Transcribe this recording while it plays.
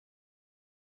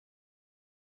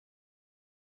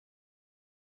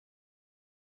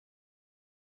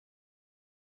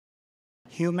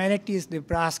Humanities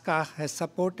Nebraska has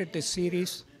supported this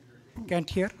series. Can't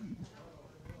hear?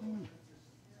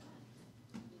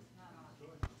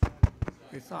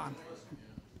 It's on.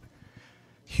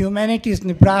 Humanities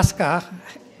Nebraska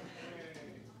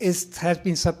has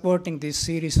been supporting this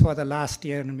series for the last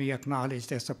year, and we acknowledge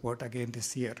their support again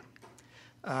this year.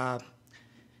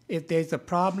 If there's a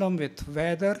problem with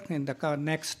weather in the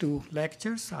next two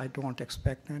lectures, I don't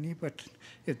expect any, but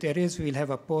if there is, we'll have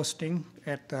a posting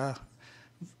at the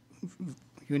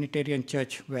Unitarian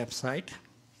Church website.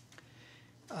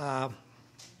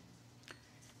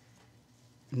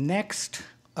 Next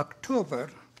October,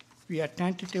 we are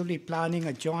tentatively planning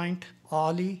a joint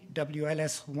OLLI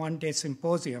WLS one-day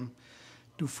symposium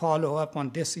to follow up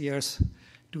on this year's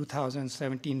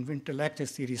 2017 Winter Lecture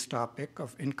Series topic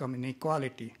of income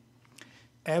inequality.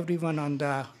 Everyone on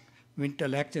the Winter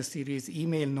Lecture Series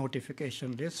email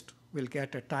notification list will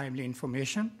get a timely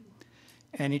information,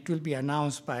 and it will be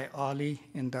announced by OLLI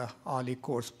in the OLLI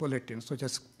course bulletin. So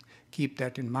just keep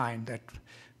that in mind, that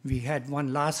we had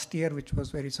one last year which was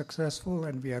very successful,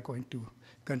 and we are going to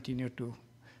continue to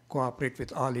cooperate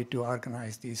with OLLI to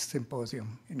organize these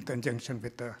symposium in conjunction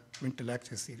with the Winter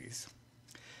Lecture Series.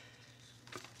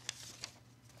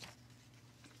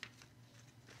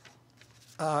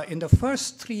 In the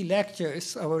first three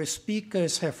lectures, our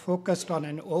speakers have focused on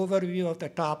an overview of the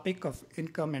topic of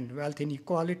income and wealth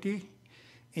inequality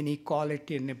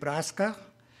in Nebraska,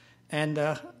 and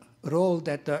the role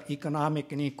that the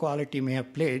economic inequality may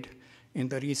have played in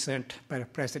the recent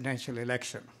presidential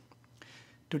election.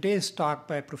 Today's talk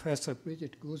by Professor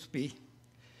Bridget Goosby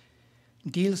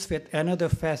deals with another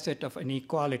facet of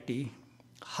inequality,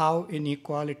 how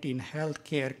inequality in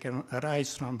healthcare can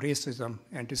arise from racism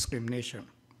and discrimination.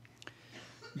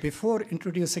 Before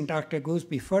introducing Dr.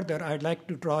 Goosby further, I'd like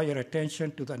to draw your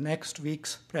attention to the next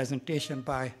week's presentation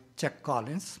by Chuck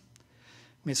Collins.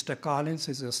 Mr. Collins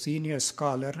is a senior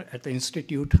scholar at the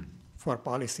Institute for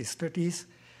Policy Studies.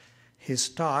 His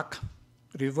talk,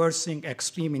 Reversing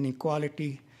Extreme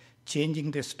Inequality,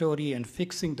 Changing the Story and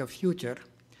Fixing the Future,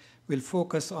 will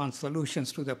focus on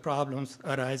solutions to the problems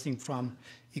arising from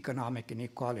economic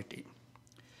inequality.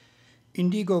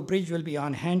 Indigo Bridge will be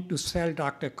on hand to sell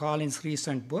Dr. Collins'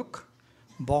 recent book,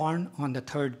 Born on the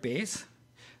Third Base.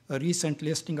 A recent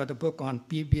listing of the book on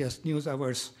PBS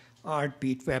NewsHour's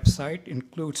Artbeat website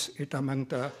includes it among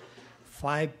the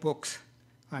 5 books,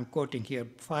 I'm quoting here,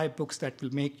 5 books that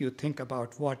will make you think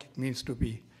about what it means to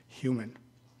be human.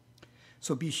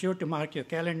 So be sure to mark your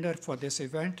calendar for this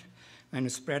event and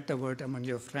spread the word among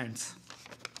your friends.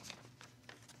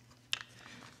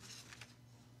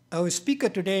 Our speaker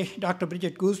today, Dr.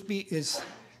 Bridget Goosby, is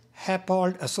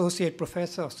Happold Associate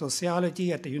Professor of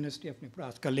Sociology at the University of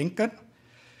Nebraska-Lincoln.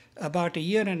 About a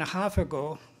year and a half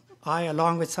ago, I,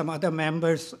 along with some other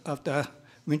members of the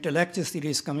Winter Lecture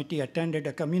Series Committee, attended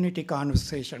a community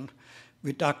conversation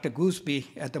with Dr. Goosby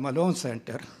at the Malone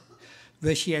Center,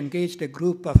 where she engaged a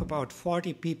group of about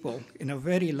 40 people in a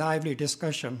very lively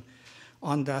discussion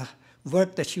on the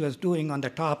work that she was doing on the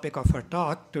topic of her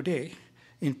talk today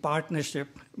in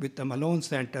partnership with the Malone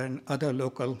Center and other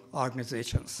local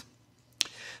organizations.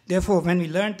 Therefore, when we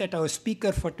learned that our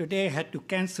speaker for today had to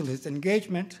cancel his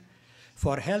engagement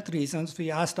for health reasons,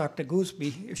 we asked Dr.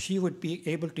 Goosby if she would be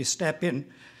able to step in,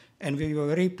 and we were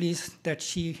very pleased that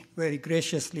she very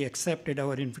graciously accepted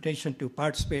our invitation to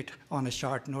participate on a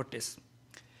short notice.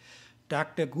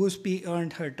 Dr. Goosby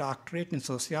earned her doctorate in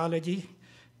sociology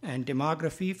and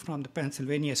demography from the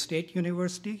Pennsylvania State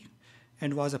University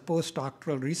and was a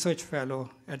postdoctoral research fellow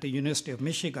at the University of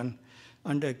Michigan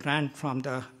under a grant from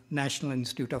the National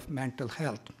Institute of Mental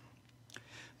Health.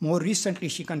 More recently,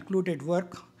 she concluded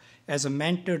work as a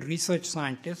mentored research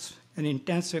scientist, an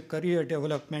intensive career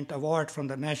development award from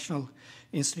the National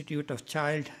Institute of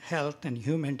Child Health and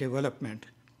Human Development.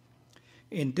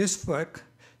 In this work,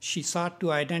 she sought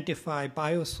to identify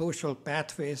biosocial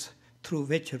pathways through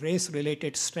which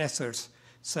race-related stressors,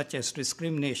 such as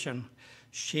discrimination,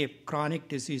 shape chronic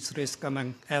disease risk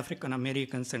among African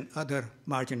Americans and other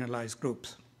marginalized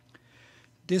groups.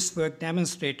 This work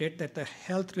demonstrated that the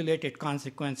health-related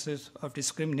consequences of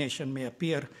discrimination may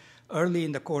appear early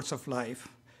in the course of life.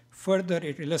 Further,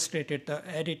 it illustrated the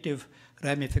additive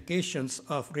ramifications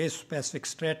of race-specific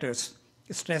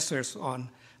stressors on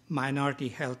minority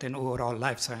health and overall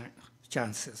life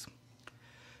chances.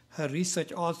 Her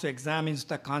research also examines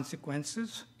the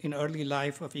consequences in early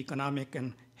life of economic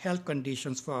and health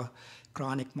conditions for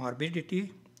chronic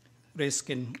morbidity risk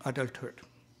in adulthood.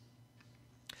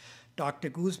 Dr.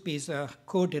 Goosby is a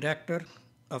co-director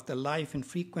of the Life and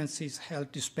Frequencies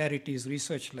Health Disparities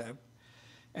Research Lab,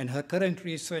 and her current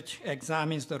research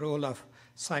examines the role of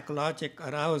psychological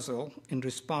arousal in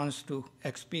response to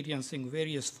experiencing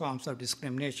various forms of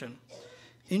discrimination.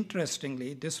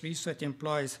 Interestingly, this research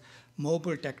employs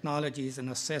mobile technologies in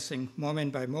assessing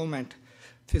moment-by-moment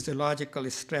physiological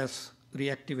stress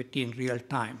reactivity in real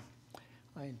time.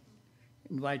 I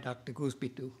invite Dr.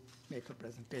 Goosby to make a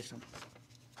presentation.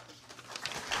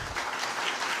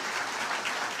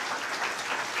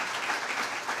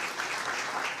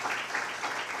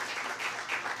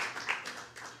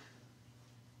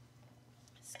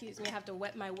 Excuse me, I have to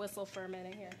wet my whistle for a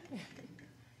minute here.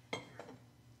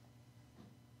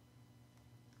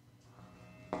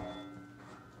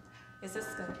 Is this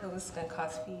going to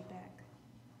cause feedback?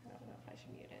 I don't know if I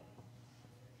should mute it.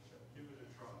 Give it a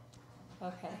try.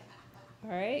 Okay. All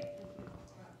right.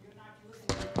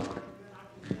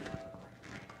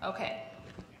 Okay.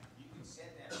 You can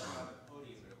set that on the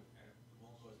podium, but it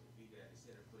won't cause the feedback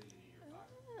instead of putting it in your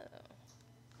pocket.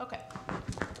 Okay.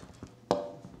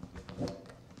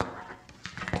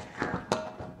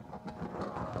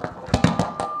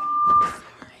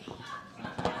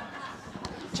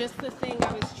 Just the thing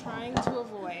I was trying to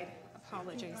avoid.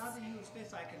 Apologies. Rather use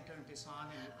this, I can turn this on.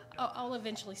 I'll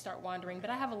eventually start wandering,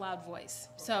 but I have a loud voice.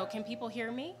 So can people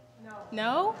hear me? No.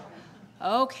 No?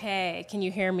 Okay. Can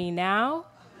you hear me now?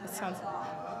 It sounds.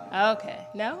 Okay.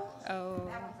 No? Oh.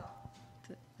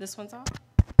 This one's off?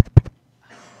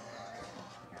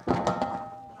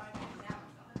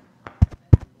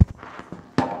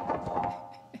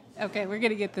 Okay, we're going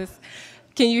to get this.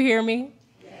 Can you hear me?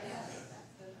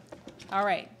 All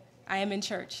right, I am in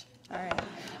church. All right.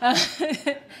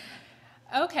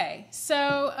 Okay,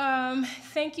 so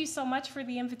thank you so much for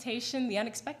the invitation, the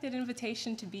unexpected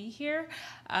invitation to be here.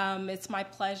 It's my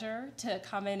pleasure to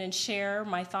come in and share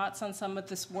my thoughts on some of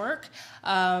this work.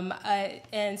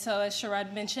 And so as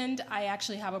Sharad mentioned, I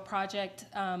actually have a project,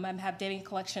 I have data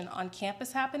collection on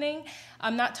campus happening.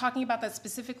 I'm not talking about that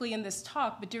specifically in this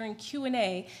talk, but during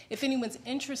Q&A, if anyone's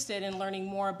interested in learning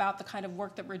more about the kind of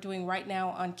work that we're doing right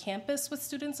now on campus with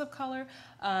students of color,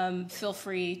 feel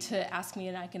free to ask me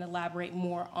and I can elaborate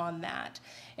more on that.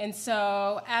 And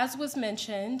so, as was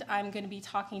mentioned, I'm going to be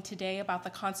talking today about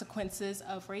the consequences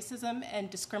of racism and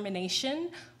discrimination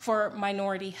for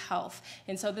minority health.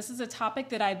 And so this is a topic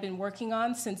that I've been working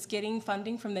on since getting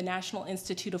funding from the National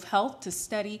Institute of Health to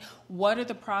study what are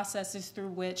the processes through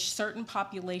which certain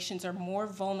populations are more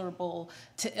vulnerable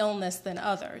to illness than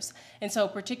others. And so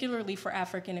particularly for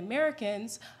African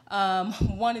Americans,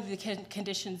 one of the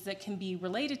conditions that can be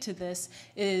related to this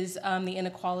is the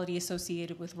inequality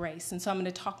associated with race. And so I'm going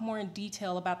to talk more in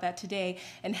detail about that today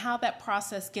and how that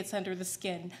process gets under the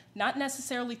skin, not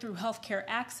necessarily through healthcare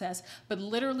access, but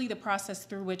literally the process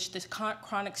through which the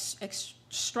chronic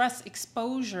stress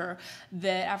exposure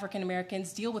that African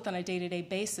Americans deal with on a day-to-day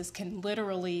basis can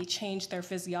literally change their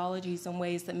physiologies in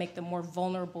ways that make them more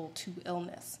vulnerable to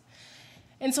illness.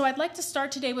 And so I'd like to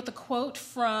start today with a quote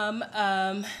from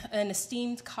an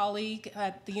esteemed colleague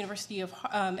at the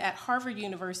at Harvard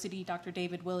University, Dr.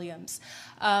 David Williams.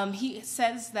 He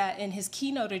says that in his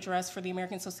keynote address for the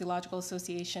American Sociological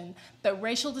Association, that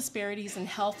racial disparities in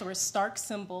health are a stark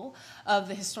symbol of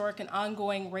the historic and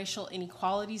ongoing racial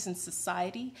inequalities in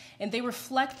society, and they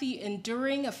reflect the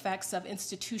enduring effects of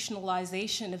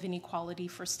institutionalization of inequality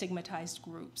for stigmatized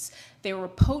groups. They were a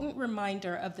potent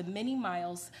reminder of the many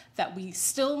miles that we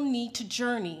still need to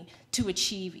journey to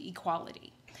achieve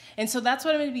equality. And so that's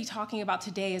what I'm going to be talking about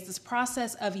today, is this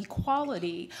process of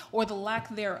equality, or the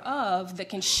lack thereof, that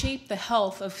can shape the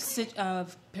health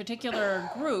of particular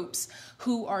groups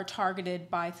who are targeted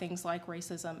by things like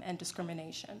racism and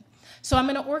discrimination. So I'm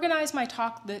going to organize my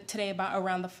talk today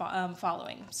around the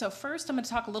following. So first, I'm going to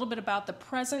talk a little bit about the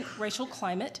present racial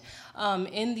climate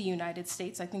in the United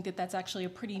States. I think that that's actually a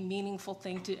pretty meaningful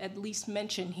thing to at least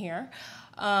mention here.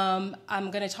 I'm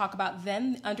going to talk about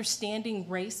then understanding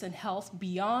race and health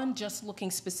beyond just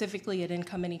looking specifically at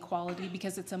income inequality,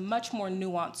 because it's a much more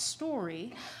nuanced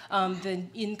story than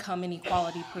income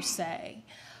inequality per se.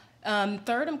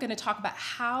 Third, I'm going to talk about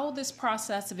how this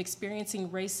process of experiencing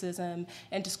racism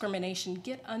and discrimination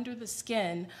get under the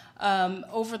skin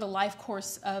over the life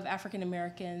course of African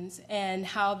Americans and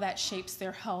how that shapes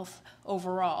their health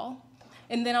overall.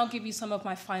 And then I'll give you some of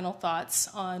my final thoughts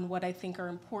on what I think are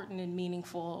important and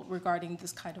meaningful regarding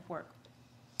this kind of work.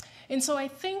 And so I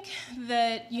think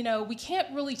that, we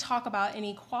can't really talk about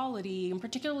inequality, and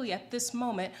particularly at this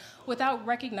moment, without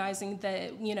recognizing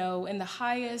that, in the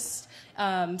highest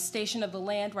station of the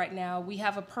land right now, we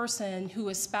have a person who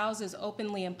espouses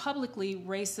openly and publicly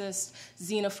racist,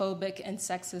 xenophobic, and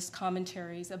sexist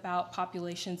commentaries about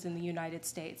populations in the United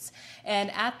States.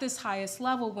 And at this highest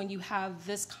level, when you have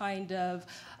this kind of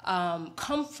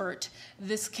comfort,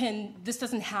 this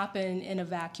doesn't happen in a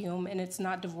vacuum, and it's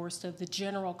not divorced of the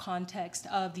general context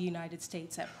of the United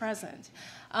States at present.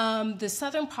 The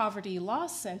Southern Poverty Law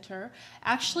Center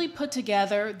actually put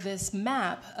together this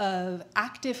map of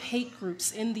active hate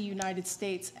groups in the United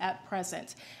States at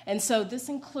present. And so this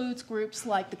includes groups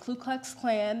like the Ku Klux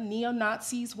Klan,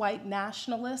 neo-Nazis, white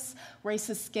nationalists,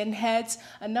 racist skinheads,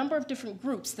 a number of different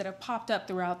groups that have popped up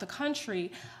throughout the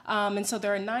country. And so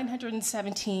there are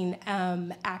 917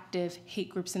 active hate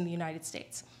groups in the United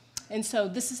States. And so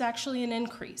this is actually an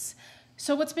increase.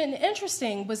 So what's been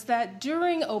interesting was that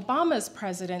during Obama's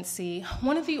presidency,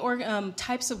 one of the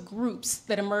types of groups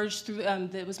that emerged through,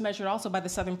 that was measured also by the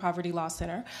Southern Poverty Law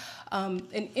Center,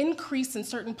 an increase in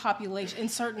certain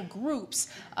groups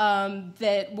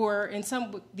that were in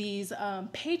some of these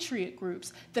patriot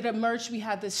groups that emerged. We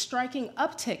had this striking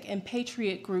uptick in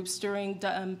patriot groups during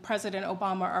President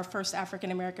Obama, our first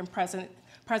African-American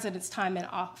president's time in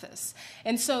office.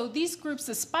 And so these groups,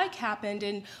 the spike happened,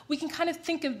 and we can kind of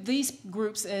think of these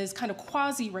groups as kind of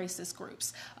quasi-racist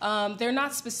groups. They're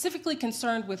not specifically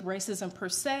concerned with racism per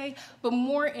se, but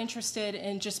more interested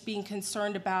in just being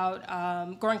concerned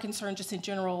about, growing concern just in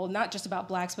general, not just about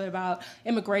blacks, but about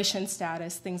immigration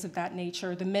status, things of that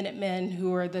nature. The Minutemen,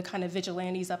 who are the kind of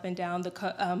vigilantes up and down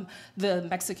the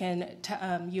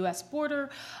Mexican-US border.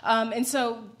 And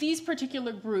so these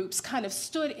particular groups kind of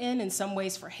stood in some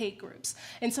ways for hate groups.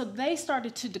 And so they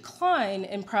started to decline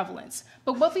in prevalence.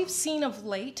 But what we've seen of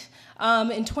late,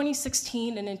 in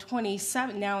 2016 and in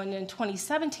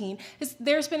 2017, is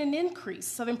there's been an increase.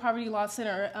 Southern Poverty Law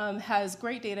Center has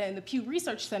great data, and the Pew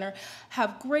Research Center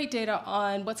have great data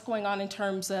on what's going on in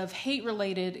terms of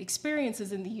hate-related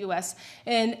experiences in the U.S.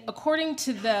 And according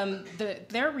to them,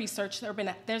 their research,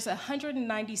 there's a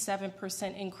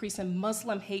 197% increase in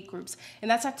Muslim hate groups, and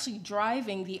that's actually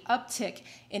driving the uptick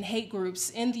in hate groups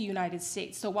in the United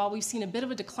States. So while we've seen a bit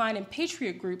of a decline in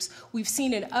patriot groups, we've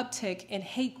seen an uptick in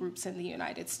hate groups in the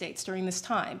United States during this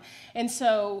time. And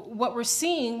so what we're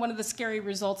seeing, one of the scary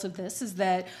results of this is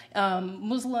that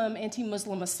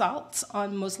anti-Muslim assaults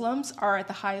on Muslims are at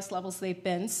the highest levels they've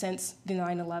been since the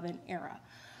 9/11 era.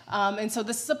 And so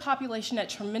this is a population at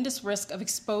tremendous risk of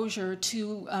exposure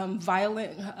to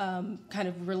violent kind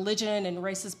of religion and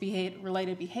racist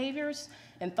related behaviors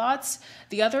and thoughts.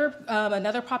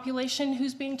 Another population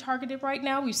who's being targeted right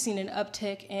now, we've seen an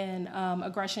uptick in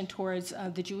aggression towards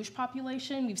the Jewish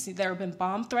population. We've seen there have been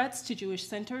bomb threats to Jewish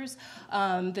centers,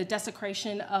 the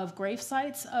desecration of grave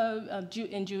sites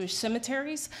in Jewish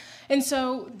cemeteries. And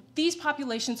so these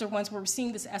populations are ones where we're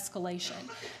seeing this escalation.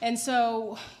 And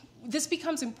so this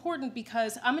becomes important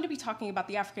because I'm going to be talking about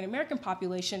the African American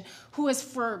population who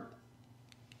has,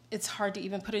 it's hard to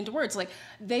even put into words, like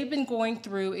they've been going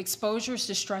through exposures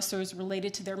to stressors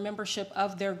related to their membership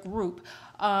of their group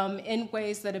in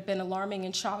ways that have been alarming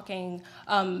and shocking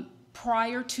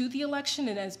prior to the election,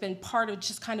 and has been part of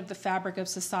just kind of the fabric of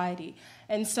society.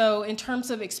 And so in terms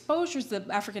of exposures that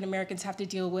African Americans have to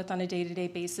deal with on a day-to-day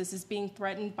basis is being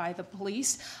threatened by the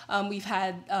police. We've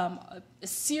had a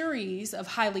series of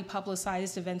highly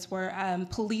publicized events where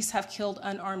police have killed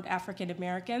unarmed African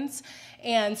Americans.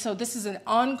 And so this is an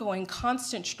ongoing,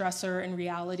 constant stressor in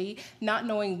reality, not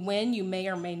knowing when you may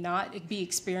or may not be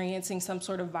experiencing some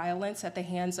sort of violence at the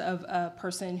hands of a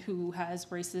person who has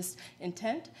racist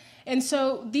intent. And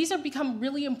so these have become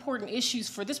really important issues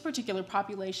for this particular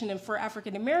population, and for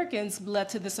African Americans led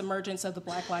to this emergence of the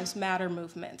Black Lives Matter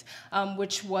movement,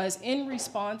 which was in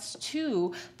response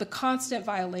to the constant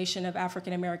violation of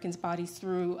African Americans' bodies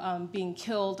through being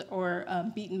killed or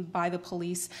beaten by the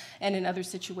police and in other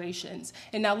situations.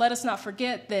 And now let us not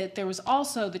forget that there was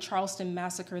also the Charleston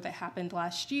massacre that happened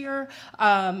last year,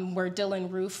 where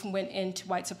Dylan Roof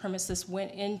white supremacists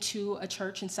went into a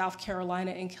church in South Carolina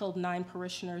and killed 9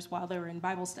 parishioners while they were in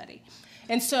Bible study.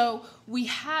 And so we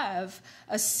have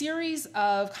a series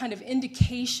of kind of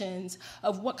indications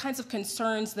of what kinds of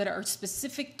concerns that are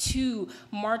specific to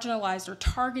marginalized or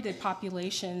targeted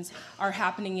populations are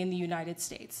happening in the United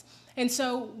States. And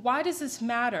so why does this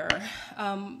matter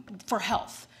for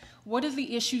health? What are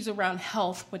the issues around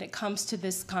health when it comes to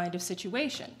this kind of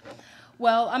situation?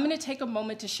 Well, I'm going to take a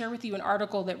moment to share with you an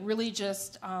article that really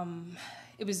just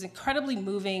It was incredibly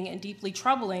moving and deeply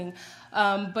troubling,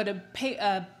 but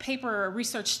a paper, a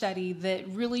research study that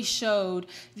really showed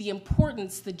the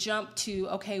importance, the jump to,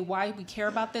 okay, why we care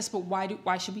about this, but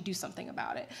why should we do something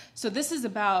about it? So this is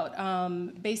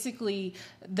about basically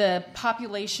the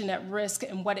population at risk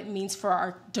and what it means for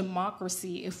our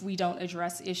democracy if we don't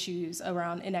address issues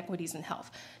around inequities in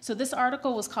health. So this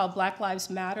article was called Black Lives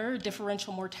Matter,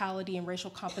 Differential Mortality and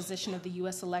Racial Composition of the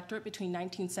U.S. Electorate between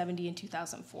 1970 and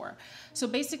 2004. So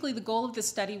basically the goal of this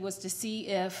study was to see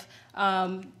if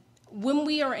when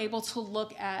we are able to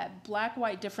look at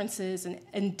black-white differences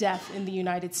in death in the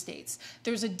United States,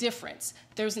 there's a difference.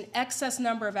 There's an excess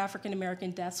number of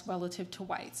African-American deaths relative to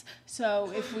whites.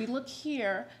 So if we look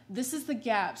here, this is the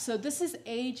gap. So this is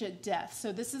age at death.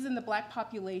 So this is in the black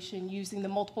population using the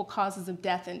multiple causes of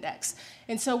death index.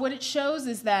 And so what it shows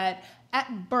is that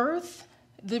at birth,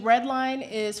 the red line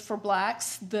is for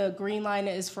blacks, the green line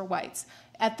is for whites.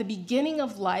 At the beginning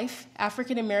of life,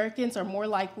 African Americans are more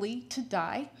likely to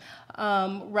die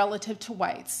relative to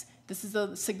whites. This is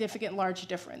a significant large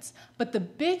difference. But the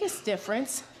biggest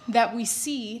difference that we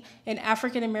see in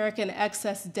African American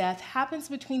excess death happens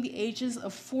between the ages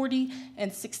of 40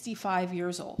 and 65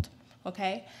 years old.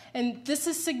 Okay? And this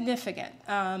is significant.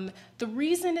 The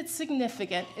reason it's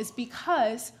significant is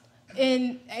because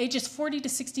in ages 40 to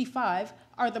 65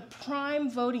 are the prime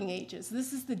voting ages.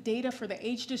 This is the data for the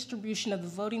age distribution of the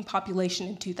voting population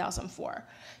in 2004.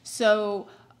 So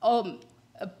a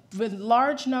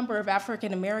large number of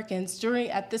African Americans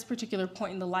at this particular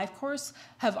point in the life course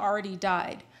have already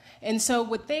died. And so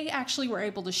what they actually were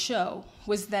able to show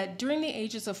was that during the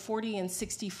ages of 40 and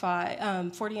 65,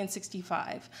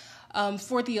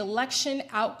 for the election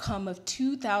outcome of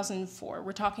 2004,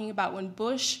 we're talking about when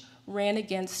Bush ran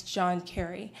against John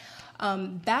Kerry,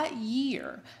 that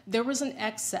year, there was an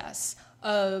excess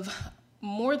of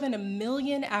more than 1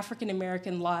 million African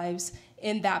American lives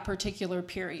in that particular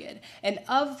period. And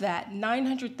of that,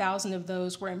 900,000 of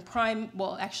those were in prime,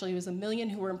 well, actually it was 1 million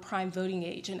who were in prime voting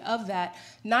age. And of that,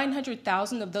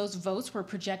 900,000 of those votes were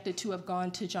projected to have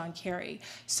gone to John Kerry.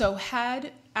 So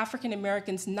had African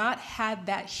Americans not had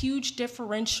that huge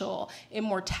differential in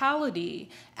mortality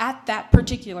at that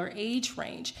particular age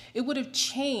range, it would have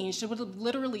changed, it would have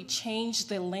literally changed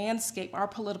the landscape, our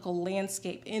political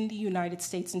landscape in the United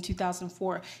States in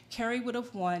 2004. Kerry would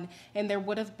have won, and there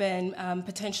would have been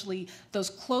potentially those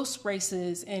close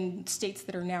races in states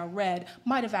that are now red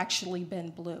might have actually been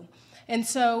blue. And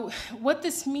so what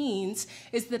this means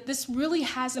is that this really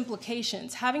has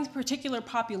implications. Having particular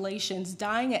populations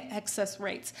dying at excess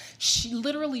rates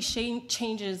literally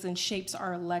changes and shapes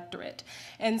our electorate.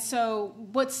 And so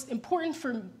what's important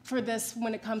for this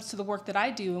when it comes to the work that I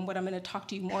do and what I'm going to talk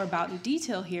to you more about in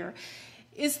detail here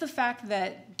is the fact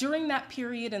that during that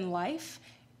period in life,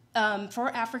 for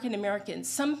African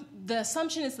Americans, the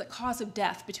assumption is that cause of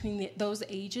death between those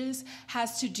ages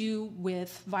has to do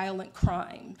with violent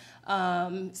crime,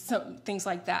 so things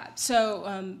like that.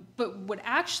 So, but what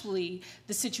actually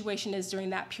the situation is during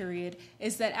that period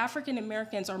is that African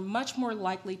Americans are much more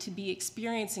likely to be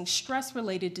experiencing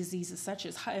stress-related diseases, such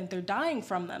as, and they're dying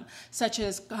from them, such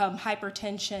as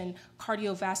hypertension,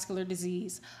 cardiovascular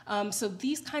disease. So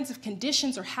these kinds of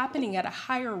conditions are happening at a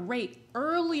higher rate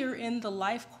earlier in the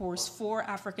life course for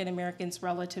African Americans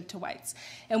relative to whites.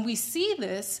 And we see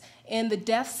this in the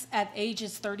deaths at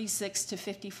ages 36 to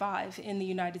 55 in the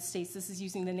United States. This is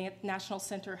using the National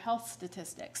Center Health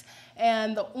Statistics.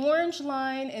 And the orange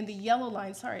line and the yellow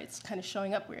line, sorry, it's kind of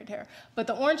showing up weird here, but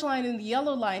the orange line and the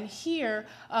yellow line here,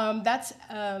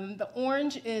 the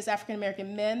orange is African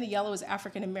American men, the yellow is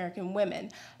African American women.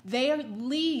 They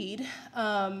lead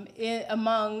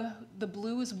among, the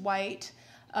blue is white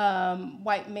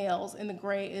males, and the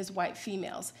gray is white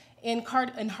females. In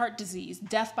heart disease,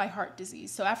 death by heart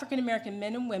disease. So African American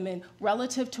men and women,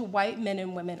 relative to white men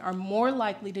and women, are more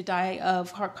likely to die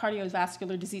of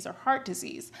cardiovascular disease or heart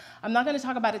disease. I'm not going to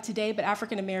talk about it today, but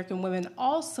African American women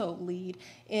also lead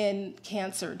in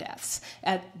cancer deaths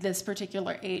at this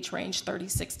particular age range,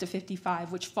 36 to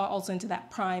 55, which falls into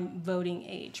that prime voting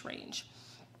age range.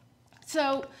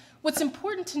 So what's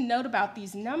important to note about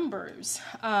these numbers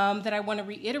that I want to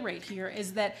reiterate here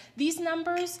is that these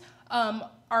numbers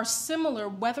are similar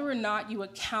whether or not you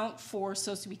account for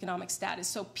socioeconomic status.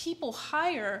 So people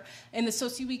higher in the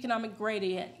socioeconomic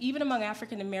gradient, even among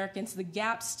African Americans, the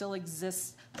gap still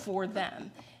exists for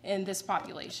them in this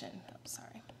population. Oh, sorry.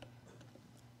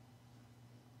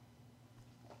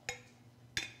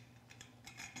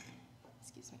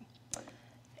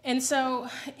 And so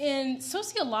in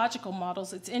sociological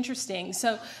models, it's interesting.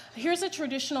 So here's a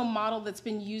traditional model that's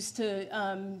been used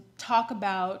to talk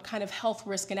about kind of health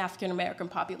risk in African-American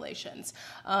populations.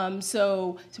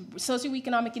 So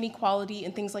socioeconomic inequality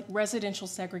and things like residential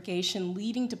segregation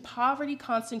leading to poverty,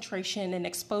 concentration, and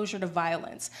exposure to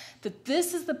violence. That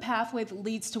this is the pathway that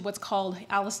leads to what's called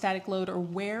allostatic load, or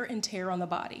wear and tear on the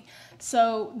body.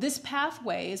 So this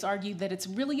pathway is argued that it's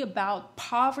really about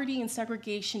poverty and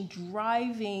segregation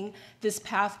driving this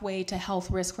pathway to health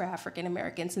risk for African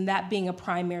Americans, and that being a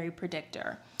primary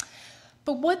predictor.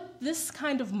 But what this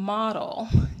kind of model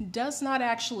does not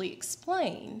actually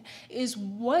explain is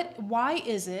why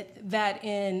is it that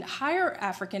in higher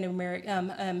African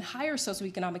American, higher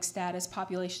socioeconomic status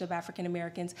population of African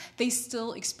Americans, they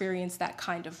still experience that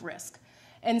kind of risk.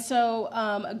 And so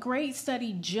a great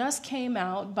study just came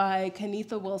out by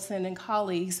Kenitha Wilson and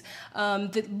colleagues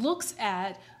that looks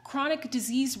at chronic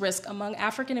disease risk among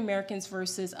African Americans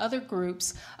versus other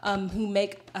groups who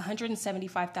make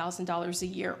 $175,000 a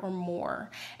year or more.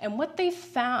 And what they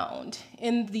found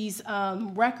in these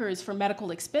records for medical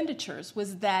expenditures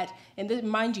was that, and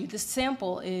mind you, this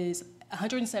sample is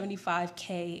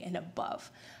 175K and above.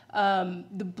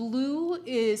 The blue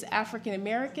is African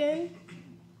American.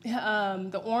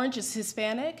 The orange is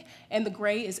Hispanic, and the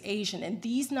gray is Asian. And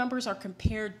these numbers are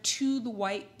compared to the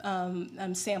white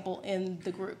sample in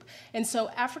the group. And so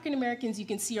African Americans, you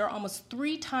can see, are almost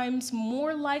 3 times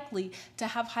more likely to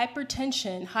have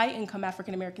hypertension, high-income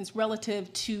African Americans,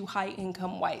 relative to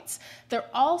high-income whites. They're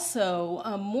also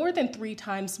more than 3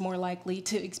 times more likely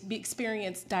to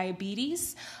experience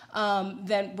diabetes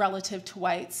than relative to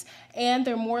whites. And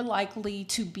they're more likely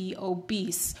to be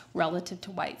obese relative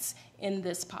to whites in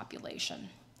this population.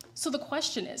 So the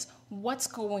question is, what's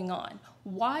going on?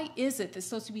 Why is it that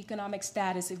socioeconomic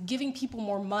status, if giving people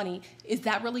more money, is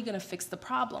that really going to fix the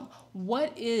problem?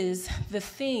 What is the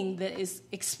thing that is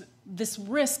this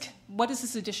risk? What is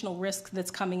this additional risk that's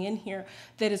coming in here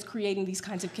that is creating these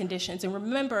kinds of conditions? And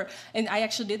remember, and I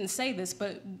actually didn't say this,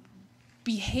 but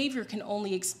behavior can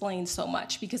only explain so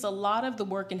much, because a lot of the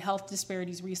work in health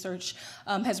disparities research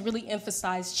has really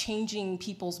emphasized changing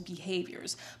people's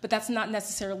behaviors, but that's not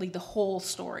necessarily the whole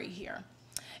story here.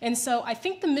 And so I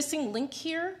think the missing link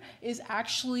here is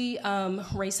actually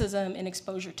racism and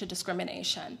exposure to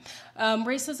discrimination.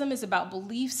 Racism is about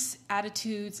beliefs,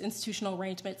 attitudes, institutional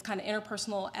arrangements, kind of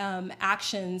interpersonal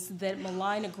actions that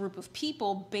malign a group of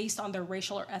people based on their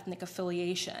racial or ethnic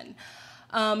affiliation.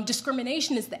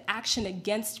 Discrimination is the action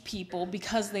against people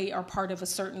because they are part of a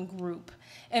certain group.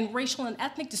 And racial and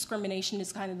ethnic discrimination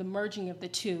is kind of the merging of the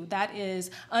two. That is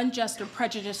unjust or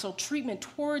prejudicial treatment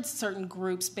towards certain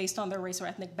groups based on their race or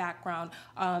ethnic background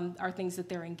are things that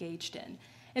they're engaged in.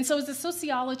 And so as a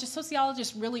sociologist,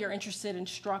 sociologists really are interested in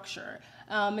structure.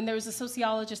 And there was a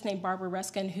sociologist named Barbara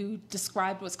Reskin who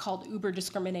described what's called Uber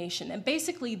discrimination. And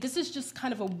basically, this is just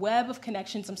kind of a web of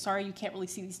connections. I'm sorry you can't really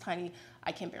see these tiny,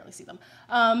 I can barely see them.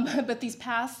 But these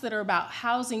paths that are about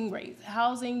housing,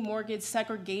 housing, mortgage,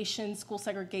 segregation, school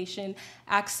segregation,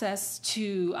 access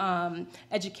to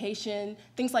education,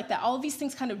 things like that. All of these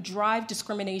things kind of drive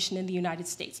discrimination in the United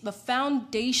States. The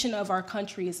foundation of our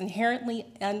country is inherently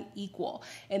unequal.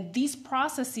 And these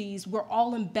processes, we're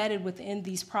all embedded within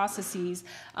these processes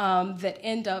that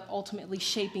end up ultimately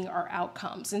shaping our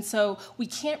outcomes. And so we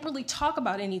can't really talk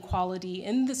about inequality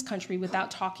in this country without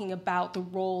talking about the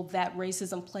role that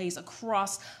racism plays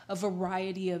across a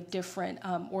variety of different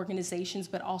organizations,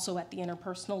 but also at the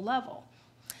interpersonal level.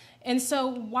 And so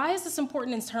why is this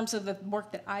important in terms of the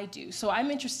work that I do? So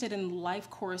I'm interested in life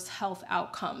course health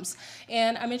outcomes.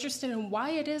 And I'm interested in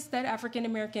why it is that African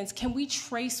Americans, can we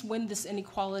trace when this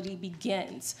inequality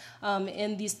begins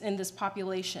in this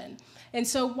population? And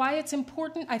so why it's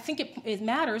important, I think it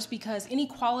matters because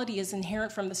inequality is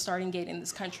inherent from the starting gate in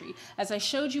this country. As I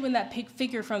showed you in that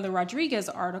figure from the Rodriguez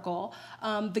article,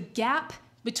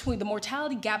 the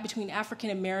mortality gap between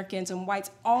African Americans and whites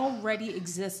already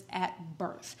exists at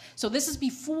birth. So this is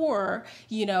before,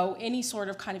 any sort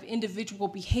of kind of individual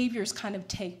behaviors kind of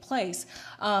take place,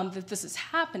 that this is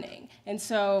happening. And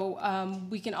so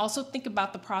we can also think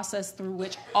about the process through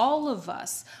which all of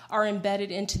us are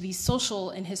embedded into these social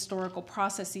and historical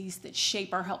processes that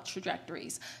shape our health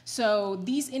trajectories. So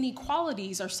these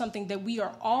inequalities are something that we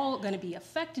are all going to be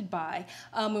affected by,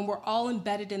 and we're all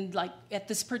embedded in, at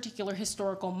this particular historical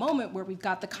historical moment where we've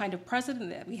got the kind of president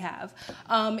that we have,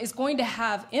 is going to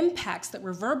have impacts that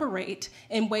reverberate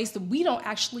in ways that we don't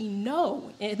actually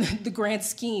know in the grand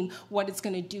scheme what it's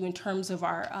going to do in terms of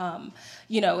our,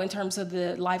 in terms of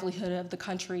the livelihood of the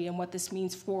country and what this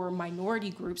means for minority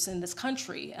groups in this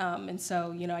country. And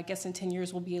so, I guess in 10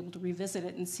 years we'll be able to revisit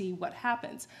it and see what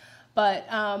happens. But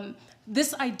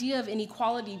this idea of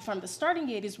inequality from the starting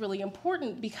gate is really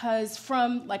important because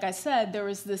from, like I said, there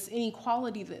is this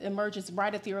inequality that emerges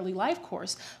right at the early life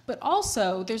course, but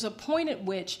also there's a point at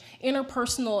which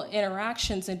interpersonal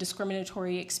interactions and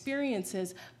discriminatory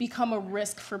experiences become a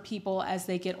risk for people as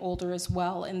they get older as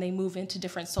well and they move into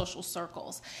different social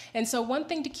circles. And so one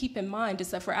thing to keep in mind is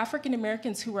that for African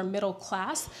Americans who are middle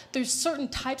class, there's certain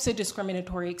types of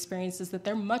discriminatory experiences that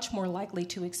they're much more likely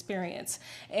to experience.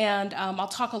 And I'll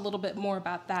talk a little bit more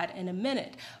about that in a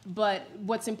minute. But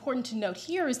what's important to note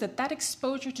here is that that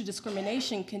exposure to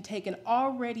discrimination can take an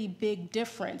already big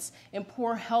difference in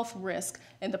poor health risk,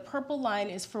 and the purple line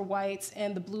is for whites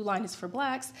and the blue line is for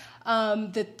blacks,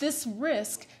 that this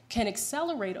risk can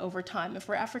accelerate over time. And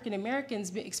for African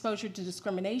Americans, exposure to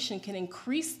discrimination can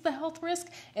increase the health risk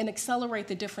and accelerate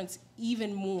the difference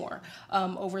even more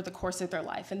over the course of their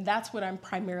life. And that's what I'm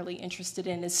primarily interested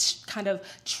in, is kind of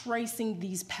tracing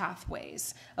these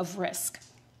pathways of risk.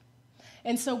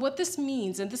 And so what this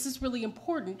means, and this is really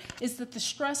important, is that the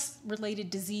stress-related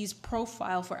disease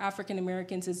profile for African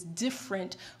Americans is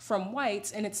different from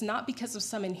whites, and it's not because of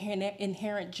some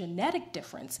inherent genetic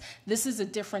difference. This is a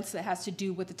difference that has to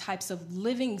do with the types of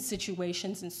living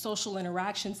situations and social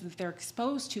interactions that they're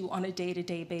exposed to on a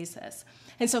day-to-day basis.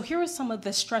 And so here are some of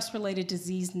the stress-related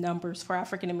disease numbers for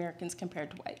African Americans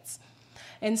compared to whites.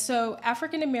 And so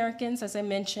African Americans, as I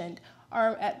mentioned,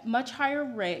 are at much higher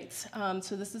rates.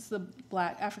 So this is the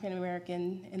black African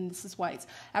American, and this is whites.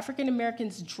 African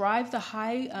Americans drive the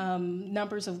high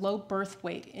numbers of low birth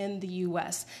weight in the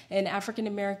US, and African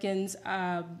Americans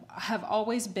have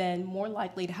always been more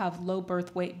likely to have low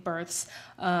birth weight births,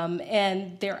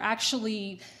 and they're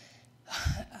actually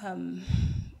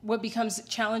what becomes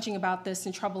challenging about this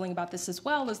and troubling about this as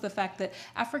well is the fact that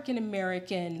African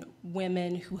American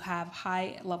women who have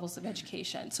high levels of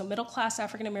education, so middle class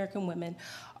African American women,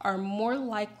 are more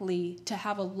likely to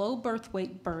have a low birth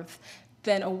weight birth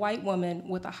than a white woman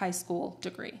with a high school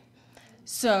degree.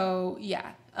 So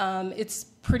yeah, it's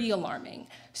pretty alarming.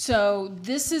 So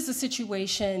this is a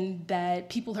situation that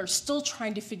people are still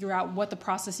trying to figure out what the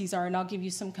processes are, and I'll give you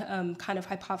some kind of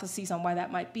hypotheses on why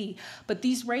that might be. But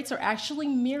these rates are actually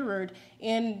mirrored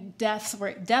in death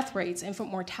rates,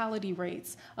 infant mortality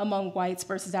rates among whites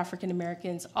versus African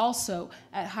Americans. Also,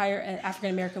 at higher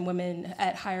African American women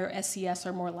at higher SES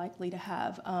are more likely to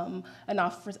have an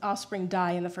offspring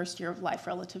die in the first year of life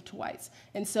relative to whites.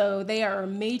 And so they are a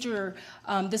major.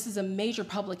 This is a major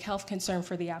public health concern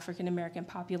for the African American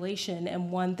population,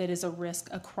 and one that is a risk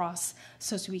across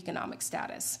socioeconomic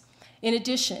status. In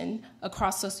addition,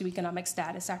 across socioeconomic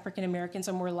status, African Americans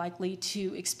are more likely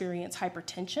to experience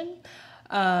hypertension.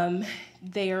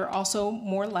 They are also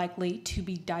more likely to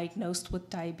be diagnosed with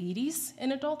diabetes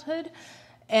in adulthood,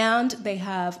 and they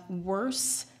have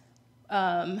worse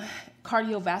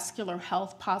cardiovascular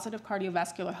health, positive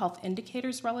cardiovascular health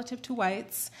indicators relative to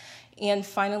whites. And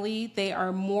finally, they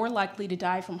are more likely to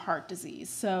die from heart disease.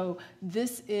 So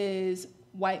this is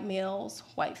white males,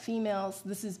 white females.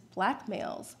 This is black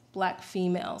males, black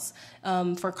females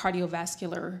for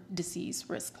cardiovascular disease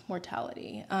risk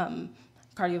mortality.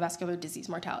 Cardiovascular disease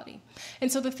mortality.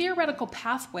 And so the theoretical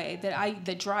pathway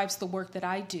that drives the work that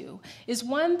I do is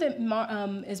one that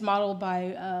is modeled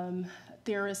by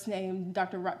theorist named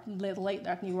late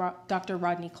Dr.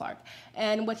 Rodney Clark.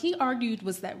 And what he argued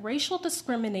was that racial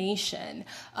discrimination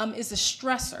is a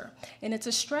stressor. And it's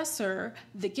a stressor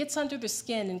that gets under the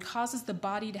skin and causes the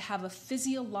body to have a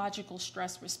physiological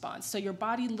stress response. So your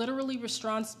body literally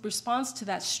responds to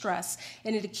that stress,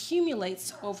 and it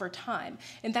accumulates over time.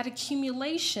 And that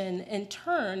accumulation, in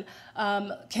turn,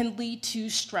 can lead to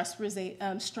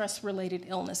stress-related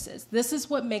illnesses. This is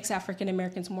what makes African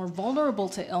Americans more vulnerable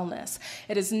to illness.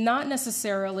 It is not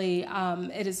necessarily all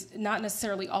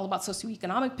about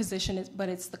socioeconomic position, but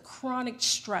it's the chronic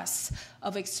stress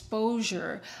of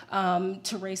exposure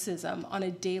to racism on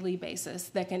a daily basis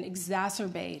that can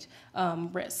exacerbate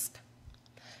risk.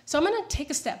 So I'm going to take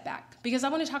a step back because I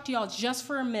want to talk to you all just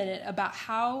for a minute about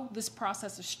how this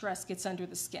process of stress gets under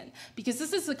the skin, because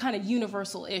this is a kind of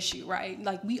universal issue, right?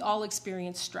 Like, we all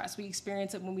experience stress. We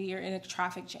experience it when we are in a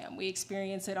traffic jam. We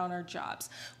experience it on our jobs.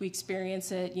 We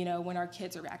experience it, you know, when our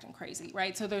kids are acting crazy,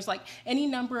 right? So there's like any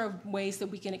number of ways that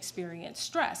we can experience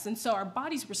stress. And so our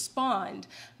bodies respond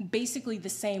basically the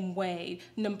same way,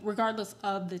 regardless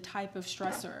of the type of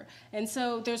stressor. And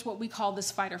so there's what we call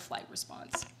this fight or flight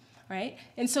response. Right?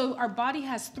 And so our body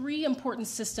has three important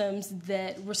systems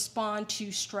that respond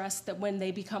to stress that when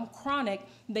they become chronic,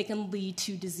 they can lead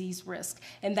to disease risk.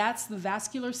 And that's the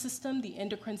vascular system, the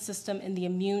endocrine system, and the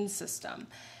immune system.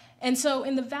 And so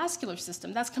in the vascular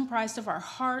system, that's comprised of our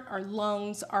heart, our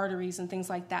lungs, arteries, and things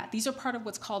like that. These are part of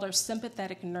what's called our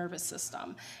sympathetic nervous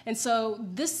system. And so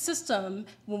this system,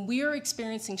 when we are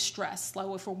experiencing stress, like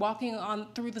if we're walking on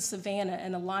through the savannah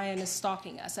and a lion is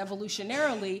stalking us,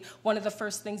 evolutionarily, one of the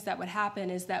first things that would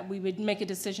happen is that we would make a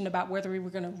decision about whether we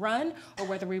were going to run or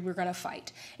whether we were going to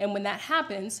fight. And when that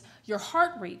happens, your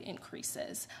heart rate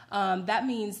increases. That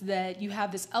means that you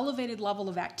have this elevated level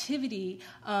of activity.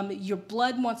 Your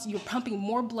blood you're pumping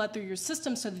more blood through your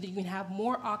system so that you can have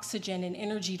more oxygen and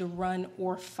energy to run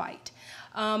or fight.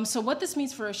 So what this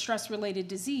means for a stress-related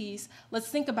disease, let's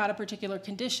think about a particular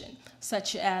condition,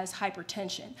 such as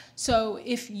hypertension. So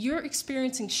if you're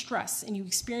experiencing stress and you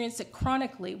experience it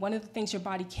chronically, one of the things your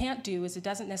body can't do is it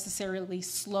doesn't necessarily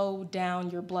slow down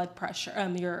your blood pressure,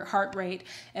 your heart rate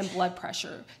and blood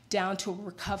pressure down to a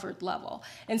recovered level.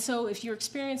 And so if you're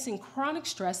experiencing chronic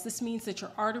stress, this means that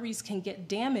your arteries can get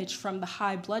damaged from the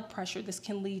high blood pressure. This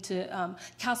can lead to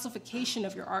calcification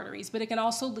of your arteries, but it can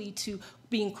also lead to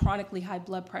being chronically high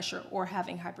blood pressure or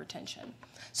having hypertension.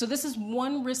 So this is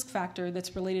one risk factor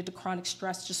that's related to chronic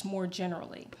stress just more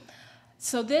generally.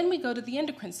 So then we go to the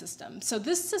endocrine system. So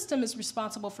this system is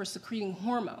responsible for secreting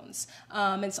hormones.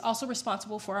 It's also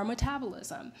responsible for our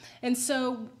metabolism. And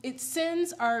so it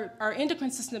sends, our endocrine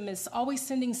system is always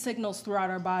sending signals throughout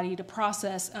our body to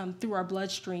process through our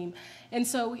bloodstream. And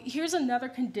so here's another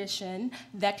condition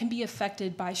that can be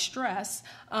affected by stress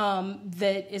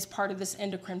that is part of this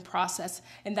endocrine process,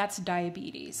 and that's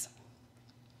diabetes.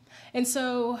 And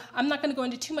so I'm not going to go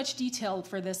into too much detail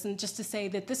for this, and just to say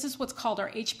that this is what's called our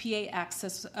HPA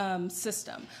axis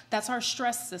system. That's our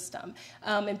stress system.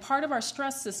 And part of our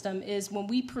stress system is when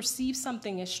we perceive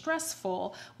something as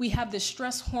stressful, we have this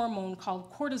stress hormone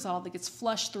called cortisol that gets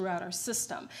flushed throughout our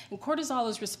system. And cortisol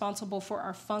is responsible for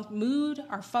our mood,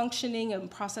 our functioning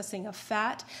and processing of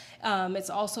fat. It's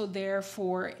also there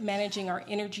for managing our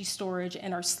energy storage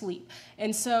and our sleep.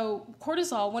 And so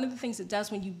cortisol, one of the things it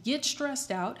does when you get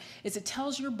stressed out is it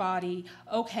tells your body,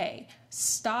 okay,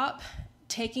 stop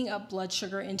taking up blood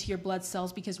sugar into your blood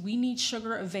cells because we need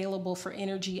sugar available for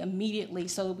energy immediately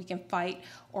so that we can fight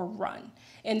or run.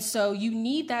 And so you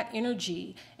need that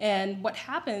energy. And what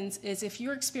happens is if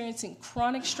you're experiencing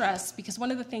chronic stress, because one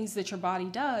of the things that your body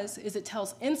does is it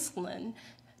tells insulin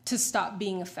to stop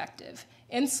being effective.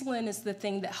 Insulin is the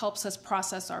thing that helps us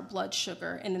process our blood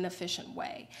sugar in an efficient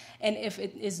way. And if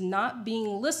it is not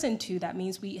being listened to, that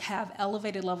means we have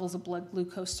elevated levels of blood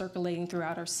glucose circulating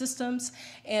throughout our systems.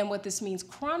 And what this means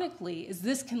chronically is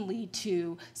this can lead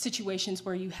to situations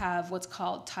where you have what's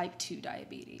called type 2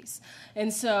 diabetes.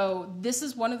 And so this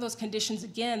is one of those conditions,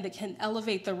 again, that can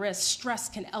elevate the risk. Stress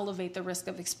can elevate the risk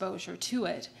of exposure to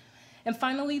it. And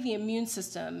finally, the immune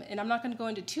system. And I'm not going to go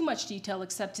into too much detail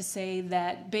except to say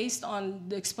that based on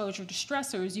the exposure to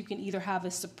stressors, you can either have a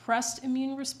suppressed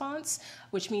immune response,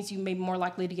 which means you may be more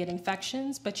likely to get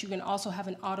infections, but you can also have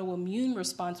an autoimmune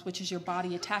response, which is your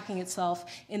body attacking itself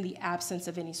in the absence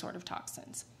of any sort of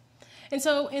toxins. And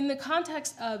so in the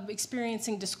context of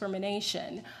experiencing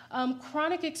discrimination,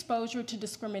 chronic exposure to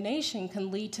discrimination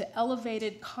can lead to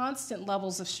elevated constant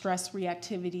levels of stress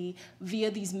reactivity via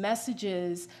these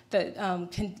messages that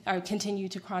continue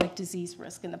to chronic disease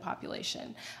risk in the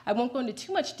population. I won't go into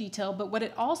too much detail, but what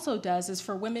it also does is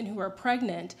for women who are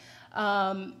pregnant,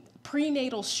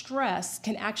 prenatal stress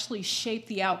can actually shape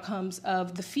the outcomes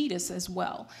of the fetus as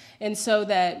well. And so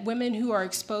that women who are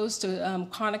exposed to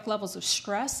chronic levels of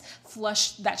stress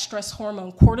flush that stress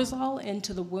hormone cortisol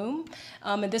into the womb.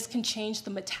 And this can change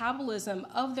the metabolism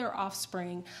of their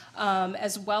offspring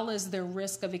as well as their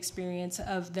risk of experience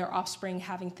of their offspring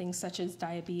having things such as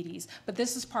diabetes. But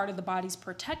this is part of the body's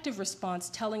protective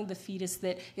response telling the fetus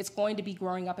that it's going to be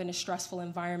growing up in a stressful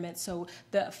environment, so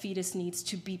the fetus needs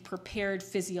to be prepared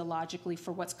physiologically physiologically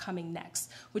for what's coming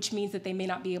next, which means that they may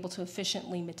not be able to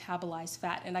efficiently metabolize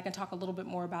fat. And I can talk a little bit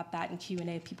more about that in Q&A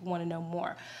if people want to know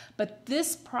more. But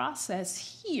this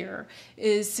process here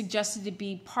is suggested to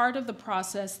be part of the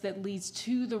process that leads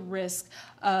to the risk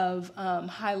of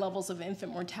high levels of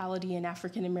infant mortality in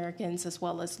African Americans, as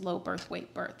well as low birth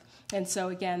weight birth. And so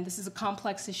again, this is a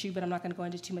complex issue, but I'm not going to go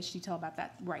into too much detail about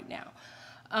that right now.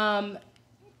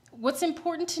 What's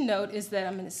important to note is that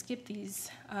I'm going to skip these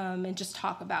and just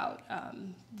talk about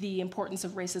the importance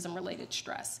of racism-related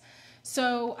stress.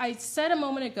 So I said a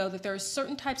moment ago that there are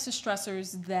certain types of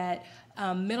stressors that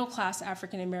middle-class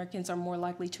African Americans are more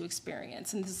likely to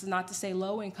experience. And this is not to say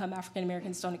low-income African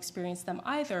Americans don't experience them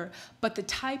either, but the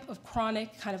type of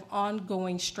chronic, kind of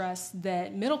ongoing stress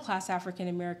that middle-class African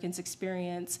Americans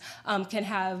experience can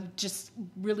have just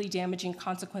really damaging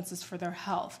consequences for their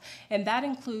health. And that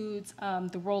includes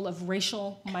the role of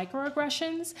racial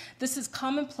microaggressions. This is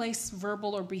commonplace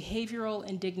verbal or behavioral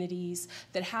indignities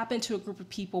that happen to a group of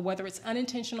people, whether it's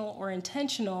unintentional or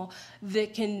intentional,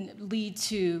 that can lead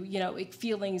to,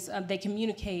 feelings, they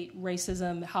communicate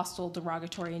racism, hostile,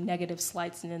 derogatory, and negative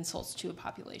slights and insults to a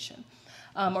population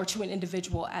or to an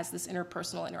individual as this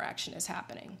interpersonal interaction is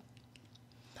happening.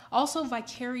 Also,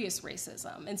 vicarious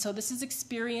racism. And so this is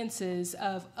experiences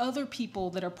of other people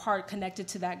that are connected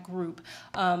to that group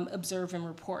observe and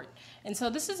report. And so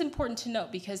this is important to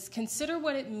note because consider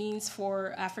what it means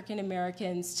for African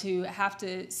Americans to have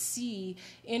to see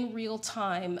in real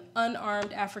time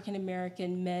unarmed African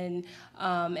American men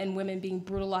and women being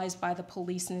brutalized by the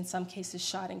police and in some cases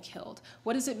shot and killed.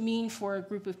 What does it mean for a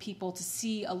group of people to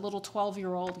see a little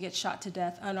 12-year-old get shot to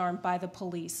death unarmed by the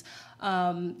police?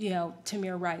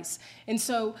 Tamir Rice. And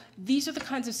so these are the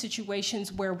kinds of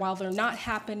situations where while they're not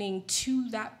happening to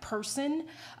that person,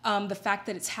 the fact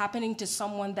that it's happening to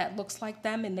someone that looks like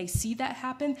them and they see that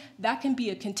happen, that can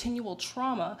be a continual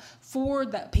trauma for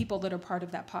the people that are part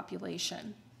of that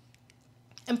population.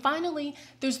 And finally,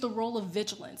 there's the role of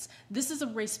vigilance. This is a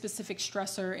race-specific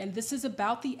stressor, and this is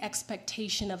about the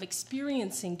expectation of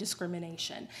experiencing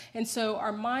discrimination. And so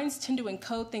our minds tend to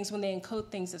encode things when they encode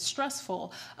things as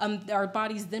stressful. Our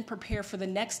bodies then prepare for the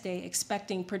next day,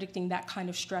 predicting that kind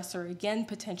of stressor, again,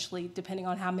 potentially, depending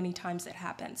on how many times it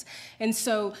happens. And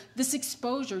so this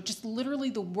exposure, just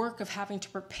literally the work of having to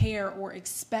prepare or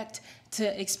expect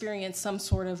to experience some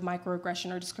sort of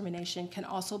microaggression or discrimination can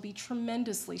also be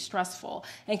tremendously stressful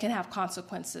and can have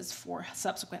consequences for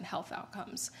subsequent health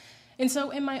outcomes. And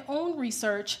so in my own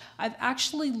research, I've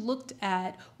actually looked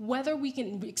at whether we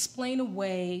can explain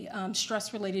away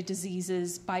stress-related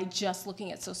diseases by just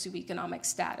looking at socioeconomic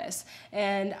status.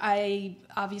 And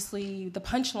obviously, the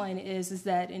punchline is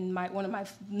that in one of my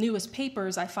newest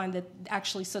papers, I find that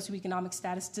actually socioeconomic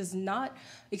status does not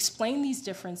explain these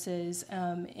differences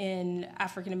in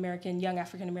young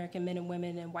African-American men and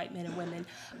women and white men and women,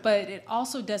 but it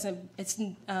also doesn't,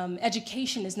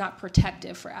 education is not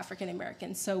protective for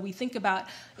African-Americans. So we think about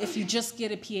if you just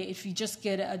get a PA, if you just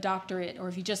get a doctorate, or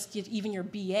if you just get even your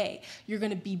BA, you're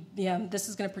going to be, this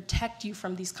is going to protect you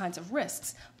from these kinds of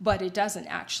risks, but it doesn't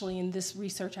actually, and this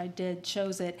research I did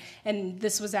shows it, and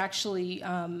this was actually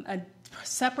a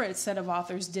separate set of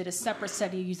authors did a separate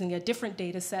study using a different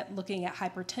data set looking at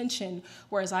hypertension,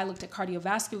 whereas I looked at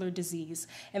cardiovascular disease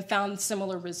and found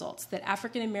similar results, that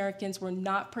African Americans were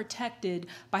not protected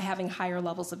by having higher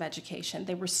levels of education.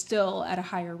 They were still at a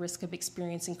higher risk of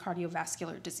experiencing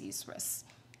cardiovascular disease risks.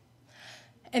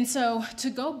 And so to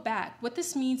go back, what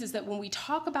this means is that when we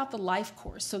talk about the life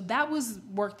course, so that was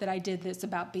work that I did that's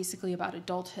basically about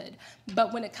adulthood.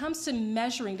 But when it comes to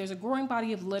measuring, there's a growing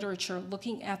body of literature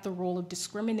looking at the role of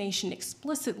discrimination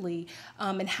explicitly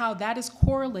and how that is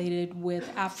correlated with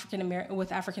African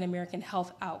American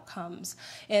health outcomes.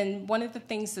 And one of the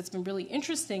things that's been really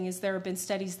interesting is there have been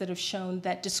studies that have shown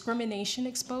that discrimination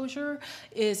exposure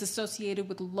is associated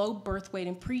with low birth weight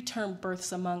and preterm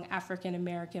births among African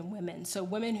American women. So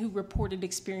women who reported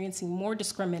experiencing more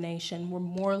discrimination were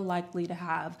more likely to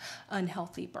have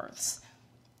unhealthy births.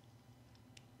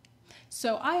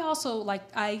 So I also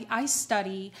I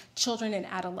study children and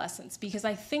adolescents because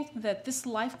I think that this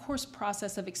life course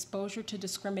process of exposure to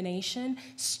discrimination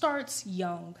starts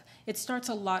young. It starts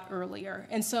a lot earlier.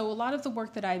 And so a lot of the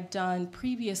work that I've done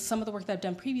some of the work that I've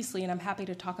done previously, and I'm happy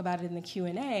to talk about it in the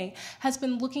Q&A, has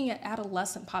been looking at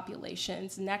adolescent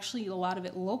populations, and actually a lot of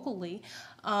it locally,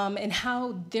 and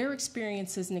how their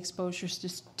experiences and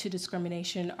exposures to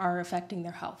discrimination are affecting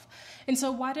their health. And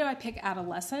so why did I pick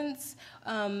adolescents?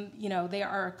 They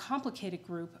are a complicated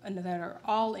group and that are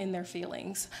all in their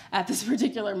feelings at this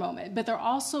particular moment, but they're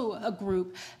also a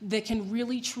group that can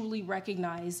really truly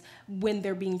recognize when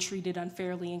they're being treated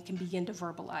unfairly and can begin to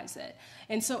verbalize it.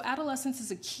 And so adolescence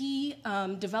is a key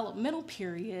developmental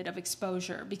period of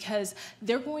exposure because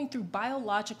they're going through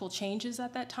biological changes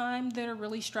at that time that are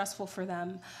really stressful for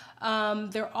them.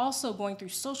 They're also going through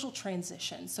social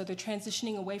transition, so they're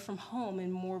transitioning away from home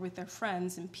and more with their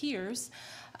friends and peers.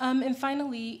 And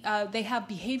finally, they have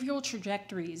behavioral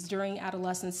trajectories during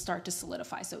adolescence start to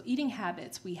solidify. So eating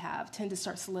habits we have tend to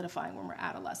start solidifying when we're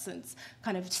adolescents.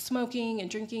 Kind of smoking and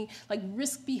drinking, like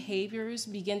risk behaviors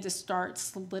begin to start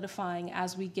solidifying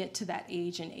as we get to that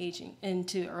age and aging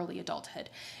into early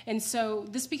adulthood. And so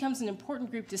this becomes an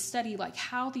important group to study like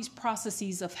how these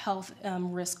processes of health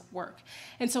risk work.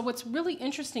 And so what's really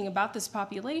interesting about this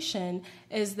population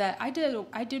is that I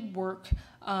did work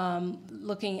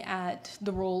looking at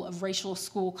the role of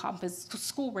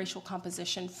school racial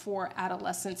composition for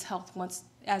adolescents' health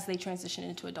as they transition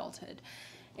into adulthood.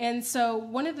 And so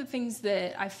one of the things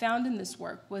that I found in this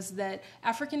work was that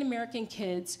African American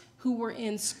kids who were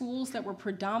in schools that were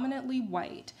predominantly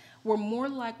white were more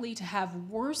likely to have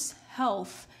worse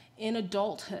health in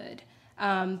adulthood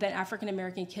than African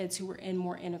American kids who were in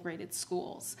more integrated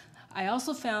schools. I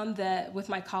also found that with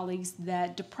my colleagues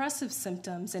that depressive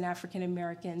symptoms in African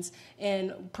Americans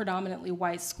in predominantly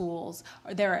white schools,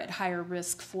 they're at higher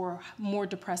risk for more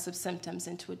depressive symptoms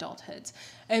into adulthood.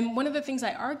 And one of the things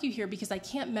I argue here, because I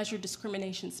can't measure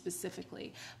discrimination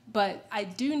specifically, but I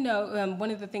do know one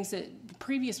of the things that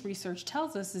previous research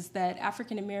tells us is that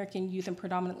African American youth in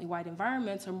predominantly white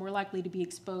environments are more likely to be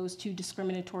exposed to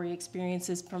discriminatory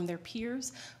experiences from their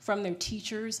peers, from their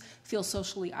teachers, feel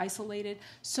socially isolated.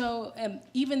 So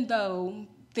even though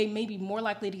they may be more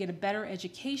likely to get a better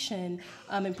education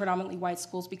in predominantly white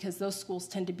schools because those schools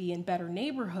tend to be in better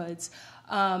neighborhoods,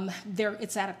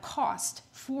 it's at a cost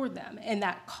for them. And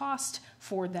that cost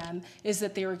for them is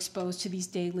that they're exposed to these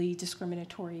daily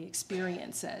discriminatory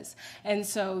experiences. And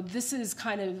so this is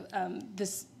kind of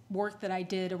this work that I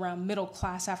did around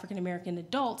middle-class African-American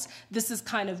adults. This is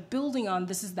kind of building on,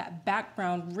 this is that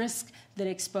background risk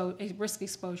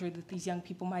exposure that these young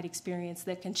people might experience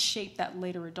that can shape that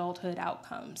later adulthood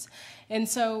outcomes. And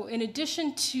so in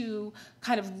addition to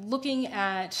kind of looking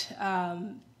at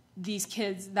these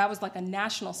kids, that was like a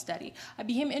national study, I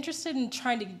became interested in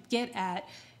trying to get at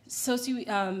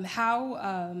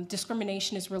how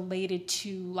discrimination is related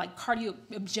to like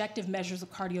objective measures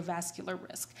of cardiovascular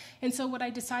risk. And so what I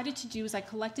decided to do is I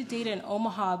collected data in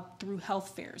Omaha through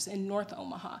health fairs in North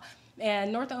Omaha.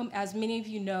 And as many of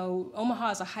you know,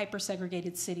 Omaha is a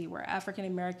hyper-segregated city where African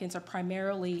Americans are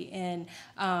primarily in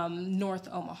North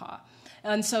Omaha.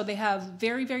 And so they have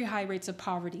very, very high rates of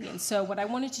poverty. And so what I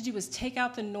wanted to do was take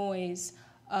out the noise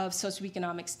of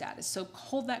socioeconomic status. So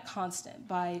hold that constant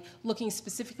by looking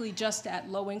specifically just at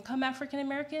low-income African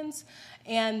Americans,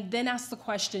 and then ask the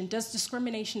question, does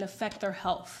discrimination affect their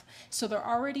health? So they're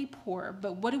already poor,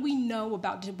 but what do we know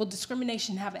about, will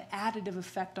discrimination have an additive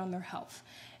effect on their health?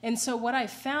 And so what I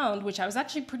found, which I was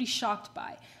actually pretty shocked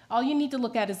by, all you need to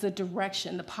look at is the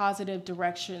direction, the positive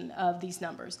direction of these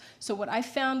numbers. So what I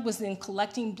found was in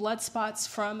collecting blood spots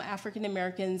from African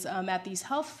Americans at these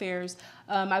health fairs,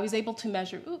 I was able to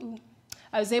measure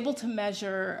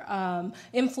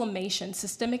inflammation,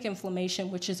 systemic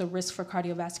inflammation, which is a risk for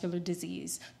cardiovascular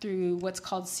disease through what's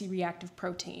called C-reactive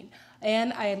protein.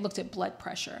 And I looked at blood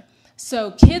pressure.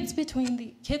 So kids between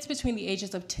the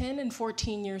ages of 10 and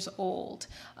 14 years old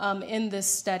in this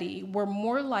study were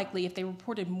more likely, if they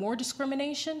reported more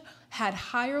discrimination, had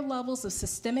higher levels of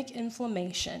systemic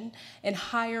inflammation and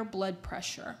higher blood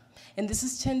pressure. And this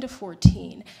is 10 to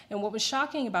 14. And what was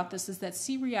shocking about this is that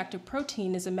C-reactive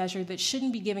protein is a measure that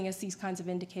shouldn't be giving us these kinds of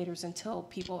indicators until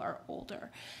people are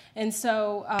older. And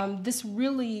so this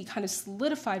really kind of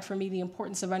solidified for me the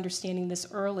importance of understanding this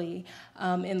early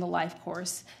in the life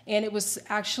course. And it was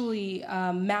actually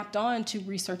mapped on to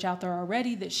research out there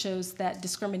already that shows that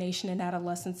discrimination in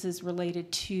adolescence is related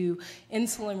to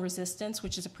insulin resistance,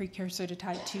 which is a precursor to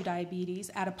type 2 diabetes,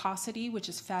 adiposity, which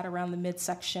is fat around the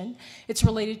midsection. It's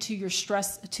related to your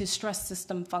stress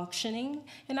system functioning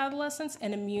in adolescence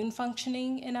and immune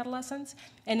functioning in adolescence.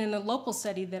 And in a local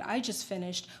study that I just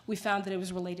finished, we found that it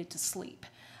was related to sleep.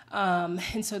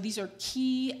 And so these are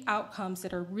key outcomes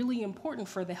that are really important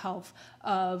for the health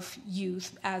of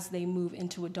youth as they move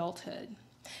into adulthood.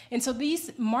 And so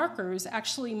these markers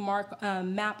actually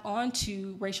map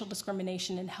onto racial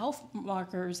discrimination and health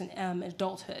markers in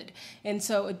adulthood. And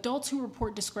so adults who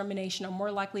report discrimination are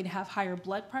more likely to have higher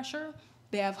blood pressure.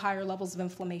 They have higher levels of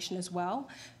inflammation as well,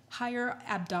 higher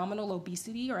abdominal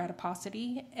obesity or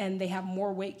adiposity, and they have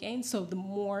more weight gain. So the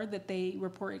more that they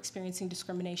report experiencing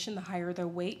discrimination, the higher their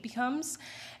weight becomes,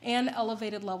 and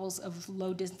elevated levels of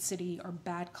low density or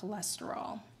bad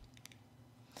cholesterol.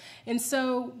 And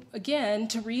so, again,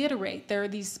 to reiterate, there are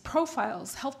these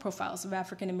profiles, health profiles of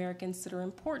African Americans that are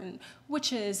important,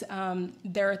 which is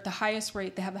they're at the highest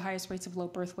rate, they have the highest rates of low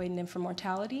birth weight and infant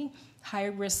mortality, high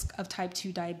risk of type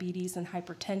 2 diabetes and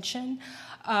hypertension,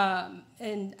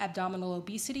 and abdominal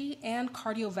obesity, and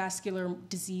cardiovascular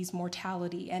disease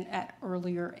mortality, and at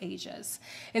earlier ages.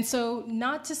 And so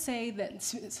not to say that,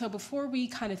 so before we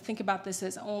kind of think about this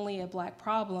as only a Black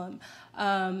problem,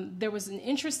 there was an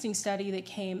interesting study that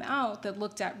came out that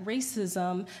looked at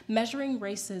racism, measuring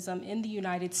racism in the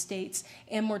United States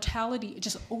and mortality,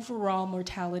 just overall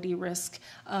mortality risk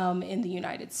in the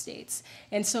United States.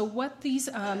 And so what these,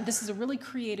 this is a really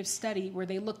creative study where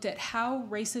they looked at how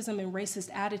racism and racist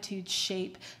attitudes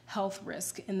shape health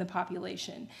risk in the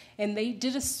population. And they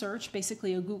did a search,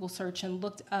 basically a Google search, and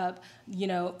looked up, you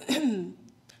know,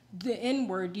 the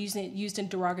N-word used in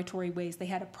derogatory ways. They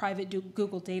had a private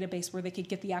Google database where they could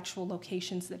get the actual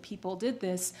locations that people did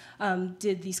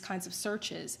these kinds of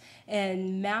searches,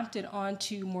 and mapped it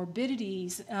onto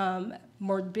morbidities,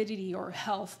 morbidity or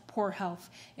health, poor health,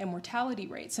 and mortality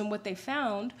rates. And what they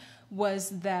found was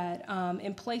that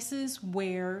in places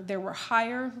where there were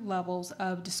higher levels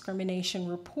of discrimination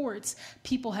reports,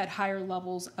 people had higher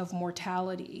levels of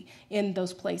mortality in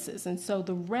those places. And so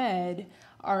the red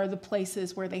are the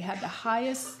places where they had the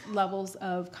highest levels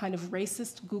of kind of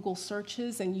racist Google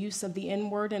searches and use of the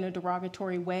N-word in a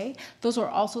derogatory way. Those are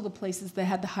also the places that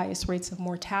had the highest rates of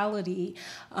mortality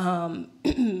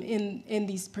in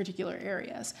these particular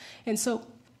areas. And so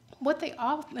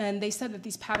they said that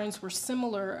these patterns were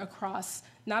similar across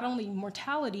not only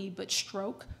mortality, but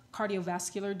stroke,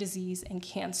 cardiovascular disease, and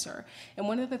cancer. And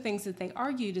one of the things that they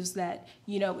argued is that,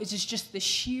 you know, it's just the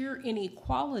sheer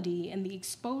inequality and the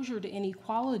exposure to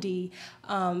inequality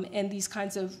and these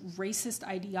kinds of racist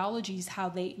ideologies, how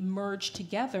they merge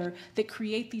together, that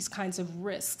create these kinds of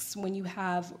risks. When you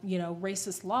have, you know,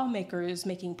 racist lawmakers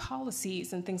making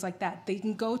policies and things like that, they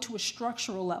can go to a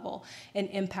structural level and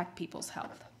impact people's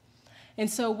health. And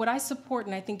so what I support,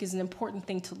 and I think is an important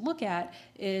thing to look at,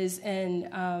 is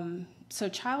so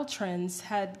Child Trends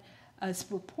had a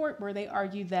report where they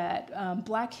argue that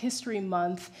Black History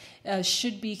Month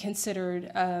should be considered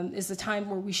is a time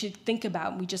where we should think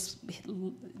about,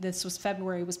 this was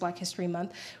February, was Black History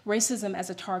Month, racism as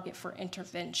a target for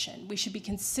intervention. We should be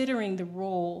considering the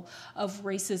role of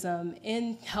racism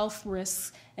in health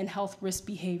risks and health risk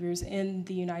behaviors in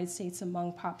the United States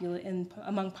among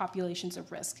populations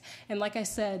of risk. And like I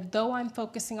said, though I'm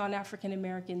focusing on African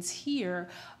Americans here,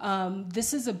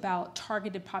 this is about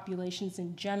targeted populations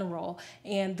in general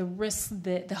and the risks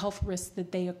the health risks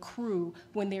that they accrue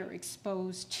when they're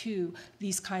exposed to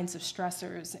these kinds of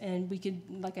stressors. And we could,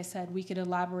 like I said, we could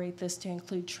elaborate this to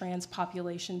include trans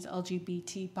populations,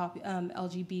 LGBT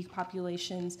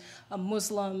populations,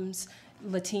 Muslims,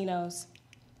 Latinos.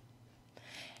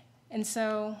 And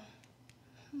so,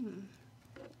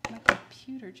 my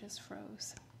computer just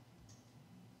froze.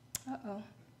 Uh-oh.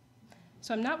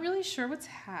 So I'm not really sure what's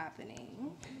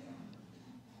happening.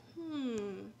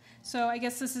 So I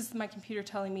guess this is my computer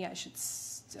telling me I should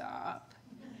stop.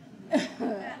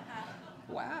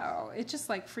 Wow, it just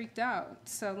like freaked out.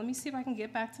 So let me see if I can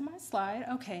get back to my slide.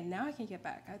 Okay, now I can get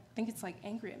back. I think it's like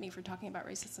angry at me for talking about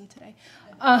racism today.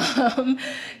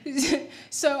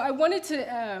 So I wanted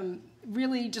to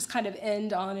really just kind of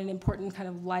end on an important kind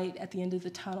of light at the end of the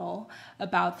tunnel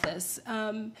about this.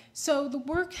 So the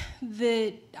work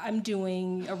that I'm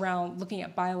doing around looking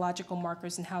at biological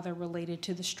markers and how they're related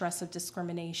to the stress of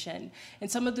discrimination, and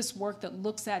some of this work that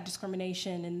looks at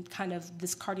discrimination and kind of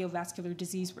this cardiovascular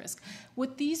disease risk,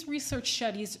 what these research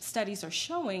studies are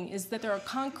showing is that there are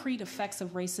concrete effects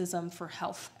of racism for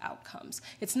health outcomes.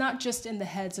 It's not just in the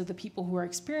heads of the people who are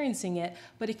experiencing it,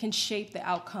 but it can shape the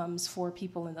outcomes for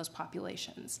people in those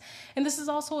populations. And this is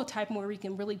also a time where we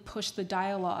can really push the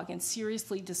dialogue and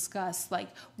seriously discuss, like,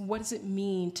 what does it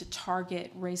mean to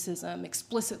target racism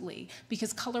explicitly,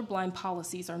 because colorblind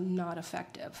policies are not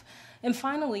effective. And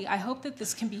finally, I hope that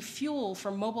this can be fuel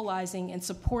for mobilizing and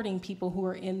supporting people who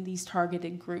are in these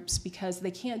targeted groups, because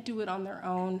they can't do it on their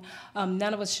own.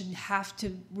 None of us should have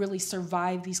to really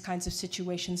survive these kinds of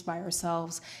situations by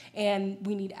ourselves. And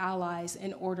we need allies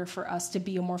in order for us to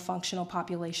be a more functional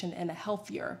population and a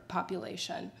healthier population.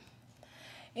 population.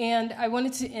 And I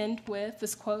wanted to end with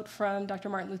this quote from Dr.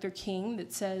 Martin Luther King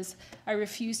that says, "I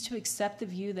refuse to accept the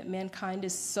view that mankind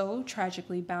is so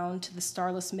tragically bound to the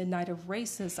starless midnight of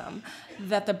racism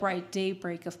that the bright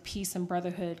daybreak of peace and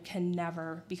brotherhood can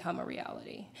never become a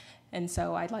reality." And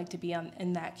so I'd like to be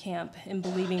in that camp in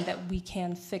believing that we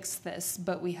can fix this,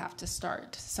 but we have to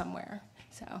start somewhere.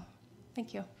 So,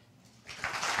 thank you.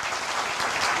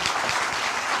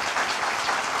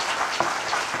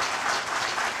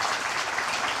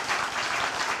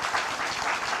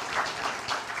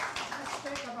 Let's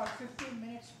take about 15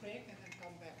 minutes break and then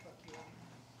come back for Q&A.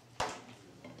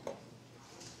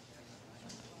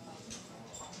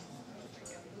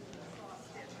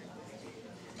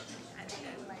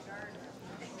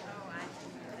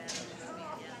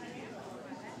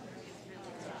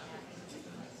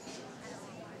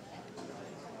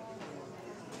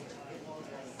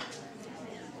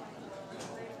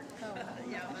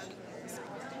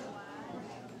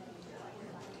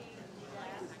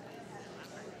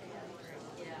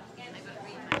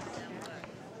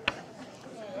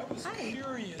 I was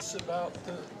curious about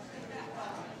the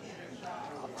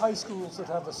high schools that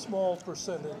have a small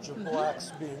percentage of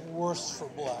blacks being worse for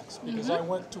blacks, because I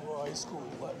went to a high school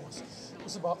that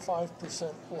was about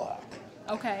 5% black.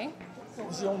 Okay. It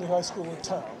was the only high school in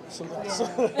town, so that's.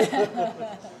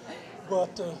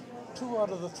 But 2 out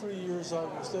of the 3 years I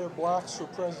was there, blacks were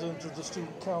president of the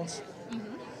student council.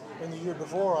 And the year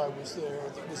before I was there,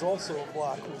 there was also a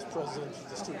black who was president of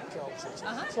the student councils.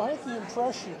 So I had the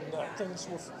impression that things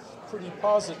were pretty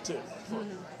positive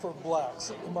for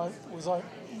blacks. Was I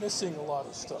missing a lot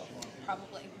of stuff?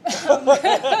 Probably.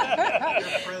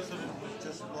 Your president was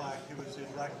just black. He was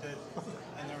elected,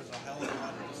 and there was a hell of a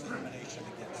lot of discrimination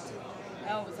against him.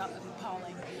 Oh, it was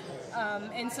appalling.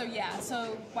 And so, yeah,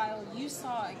 so while you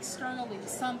saw externally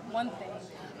one thing,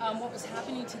 what was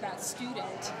happening to that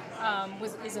student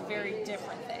is a very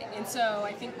different thing. And so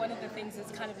I think one of the things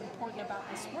that's kind of important about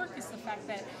this work is the fact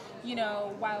that, you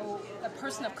know, while a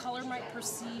person of color might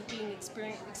perceive being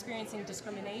experiencing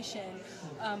discrimination,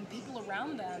 people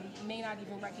around them may not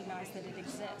even recognize that it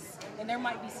exists. And there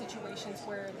might be situations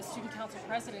where the student council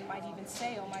president might even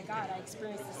say, "Oh my God, I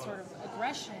experienced this sort of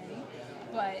aggression,"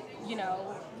 but, you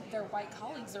know, their white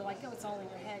colleagues are like, "Oh, it's all in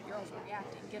your head, you're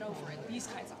overreacting, get over it." These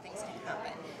kinds of things can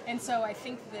happen. And so I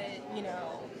think that, you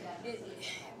know,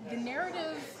 the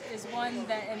narrative is one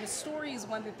that, and the story is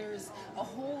one that there's a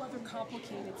whole other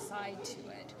complicated side to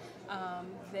it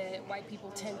that white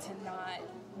people tend to not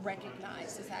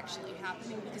recognize is actually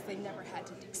happening because they never had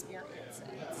to experience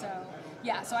it. So,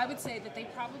 yeah, so I would say that they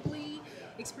probably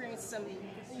experienced some,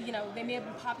 you know, they may have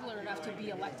been popular enough to be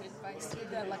elected by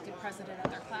the elected president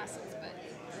of their classes, but,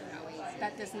 you know,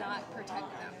 that does not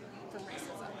protect them from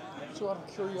racism. So out of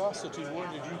curiosity, where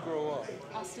did you grow up?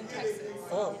 Austin, Texas.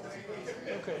 Oh,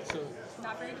 okay, so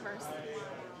Not very diverse.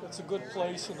 that's a good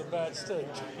place in a bad state.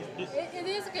 It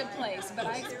is a good place, but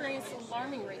I experienced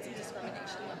alarming rates of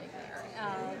discrimination living there.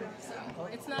 So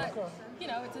it's not, you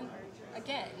know,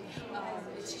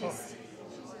 it's just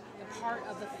a part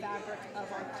of the fabric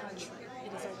of our country.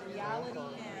 It is a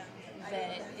reality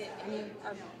that,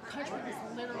 our country was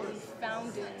literally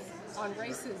founded on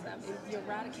racism, the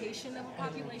eradication of a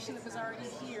population that was already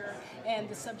here, and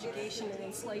the subjugation and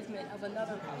enslavement of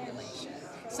another population.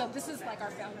 So this is like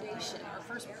our foundation. Our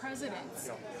first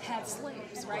presidents had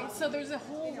slaves, right? So there's a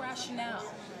whole rationale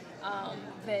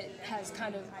that has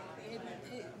kind of,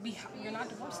 you're not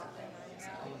diverse out there. So,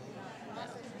 yeah.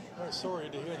 I'm sorry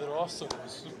to hear that Austin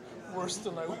was worse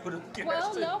than I would have guessed.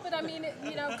 Well, no, but I mean,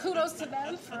 you know, kudos to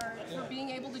them for being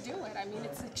able to do it. I mean,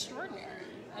 it's extraordinary.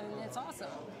 I mean, it's awesome.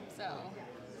 So,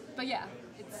 but yeah,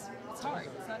 it's hard.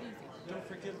 It's not easy. Don't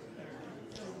forget,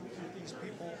 get these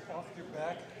people off your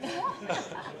back.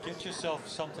 Get yourself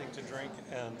something to drink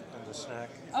and a snack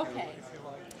if you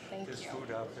like. Thank There's you.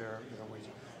 food out there. You know, we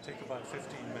take about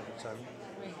 15 minutes.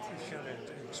 Great. Should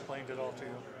have explained it all to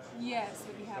you. Yes,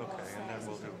 we have all Okay, and then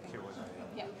we'll do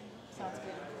Q&A. Yeah, sounds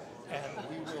good. And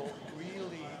we will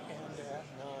really end at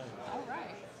 9. All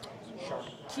right. Sharp.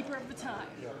 Keeper of the time.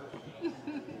 Did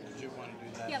you want to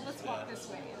do that? Yeah, let's walk this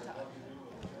way and talk.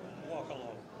 Walk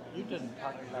along. You didn't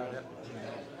talk about it.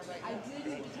 I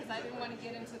didn't because I didn't want to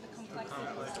get into the complexities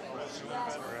of it.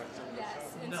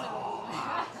 Yes, and so.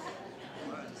 Yeah.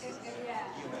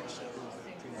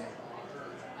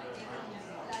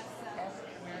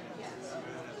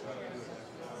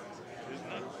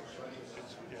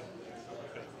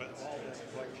 But all this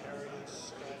vicarious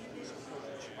stuff is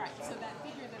Right, so that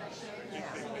figure that I showed you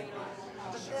related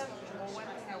But then, well, when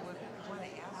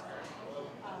they ask her,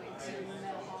 to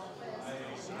metabolic.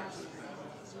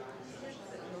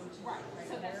 Right,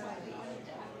 so that's why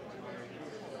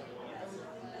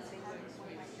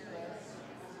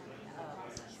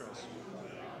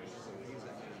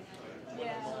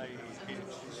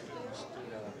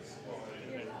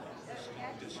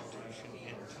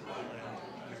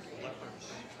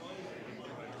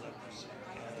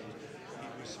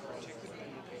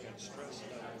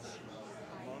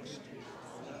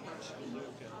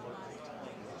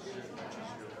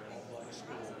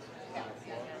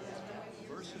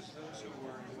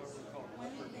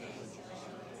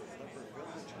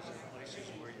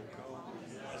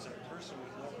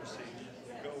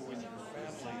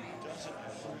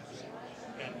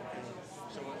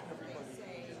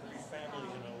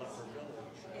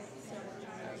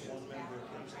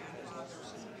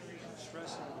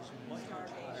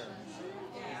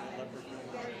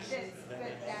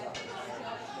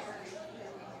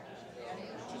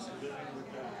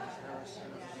comparison,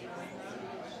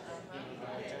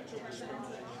 potential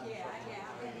discrimination.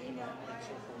 And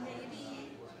maybe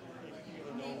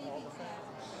Even though all the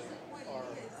factors are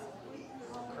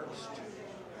cursed with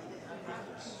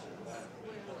this.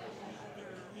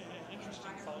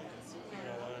 Interesting finding,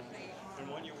 and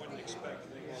one you wouldn't expect.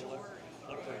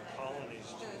 Leopard colonies,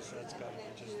 so that's got to be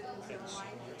just fits.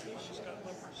 It's just got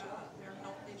lepers.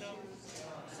 No,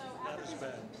 not as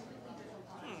bad.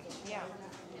 yeah.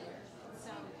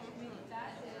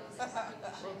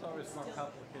 Growth always more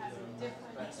complicated than that.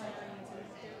 That's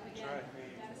right.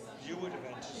 You would have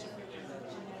anticipated that.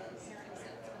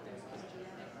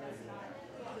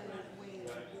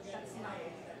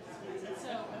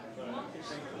 Thanks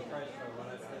for the price for what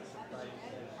I said.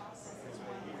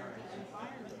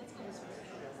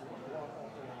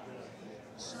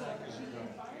 Snack as you go.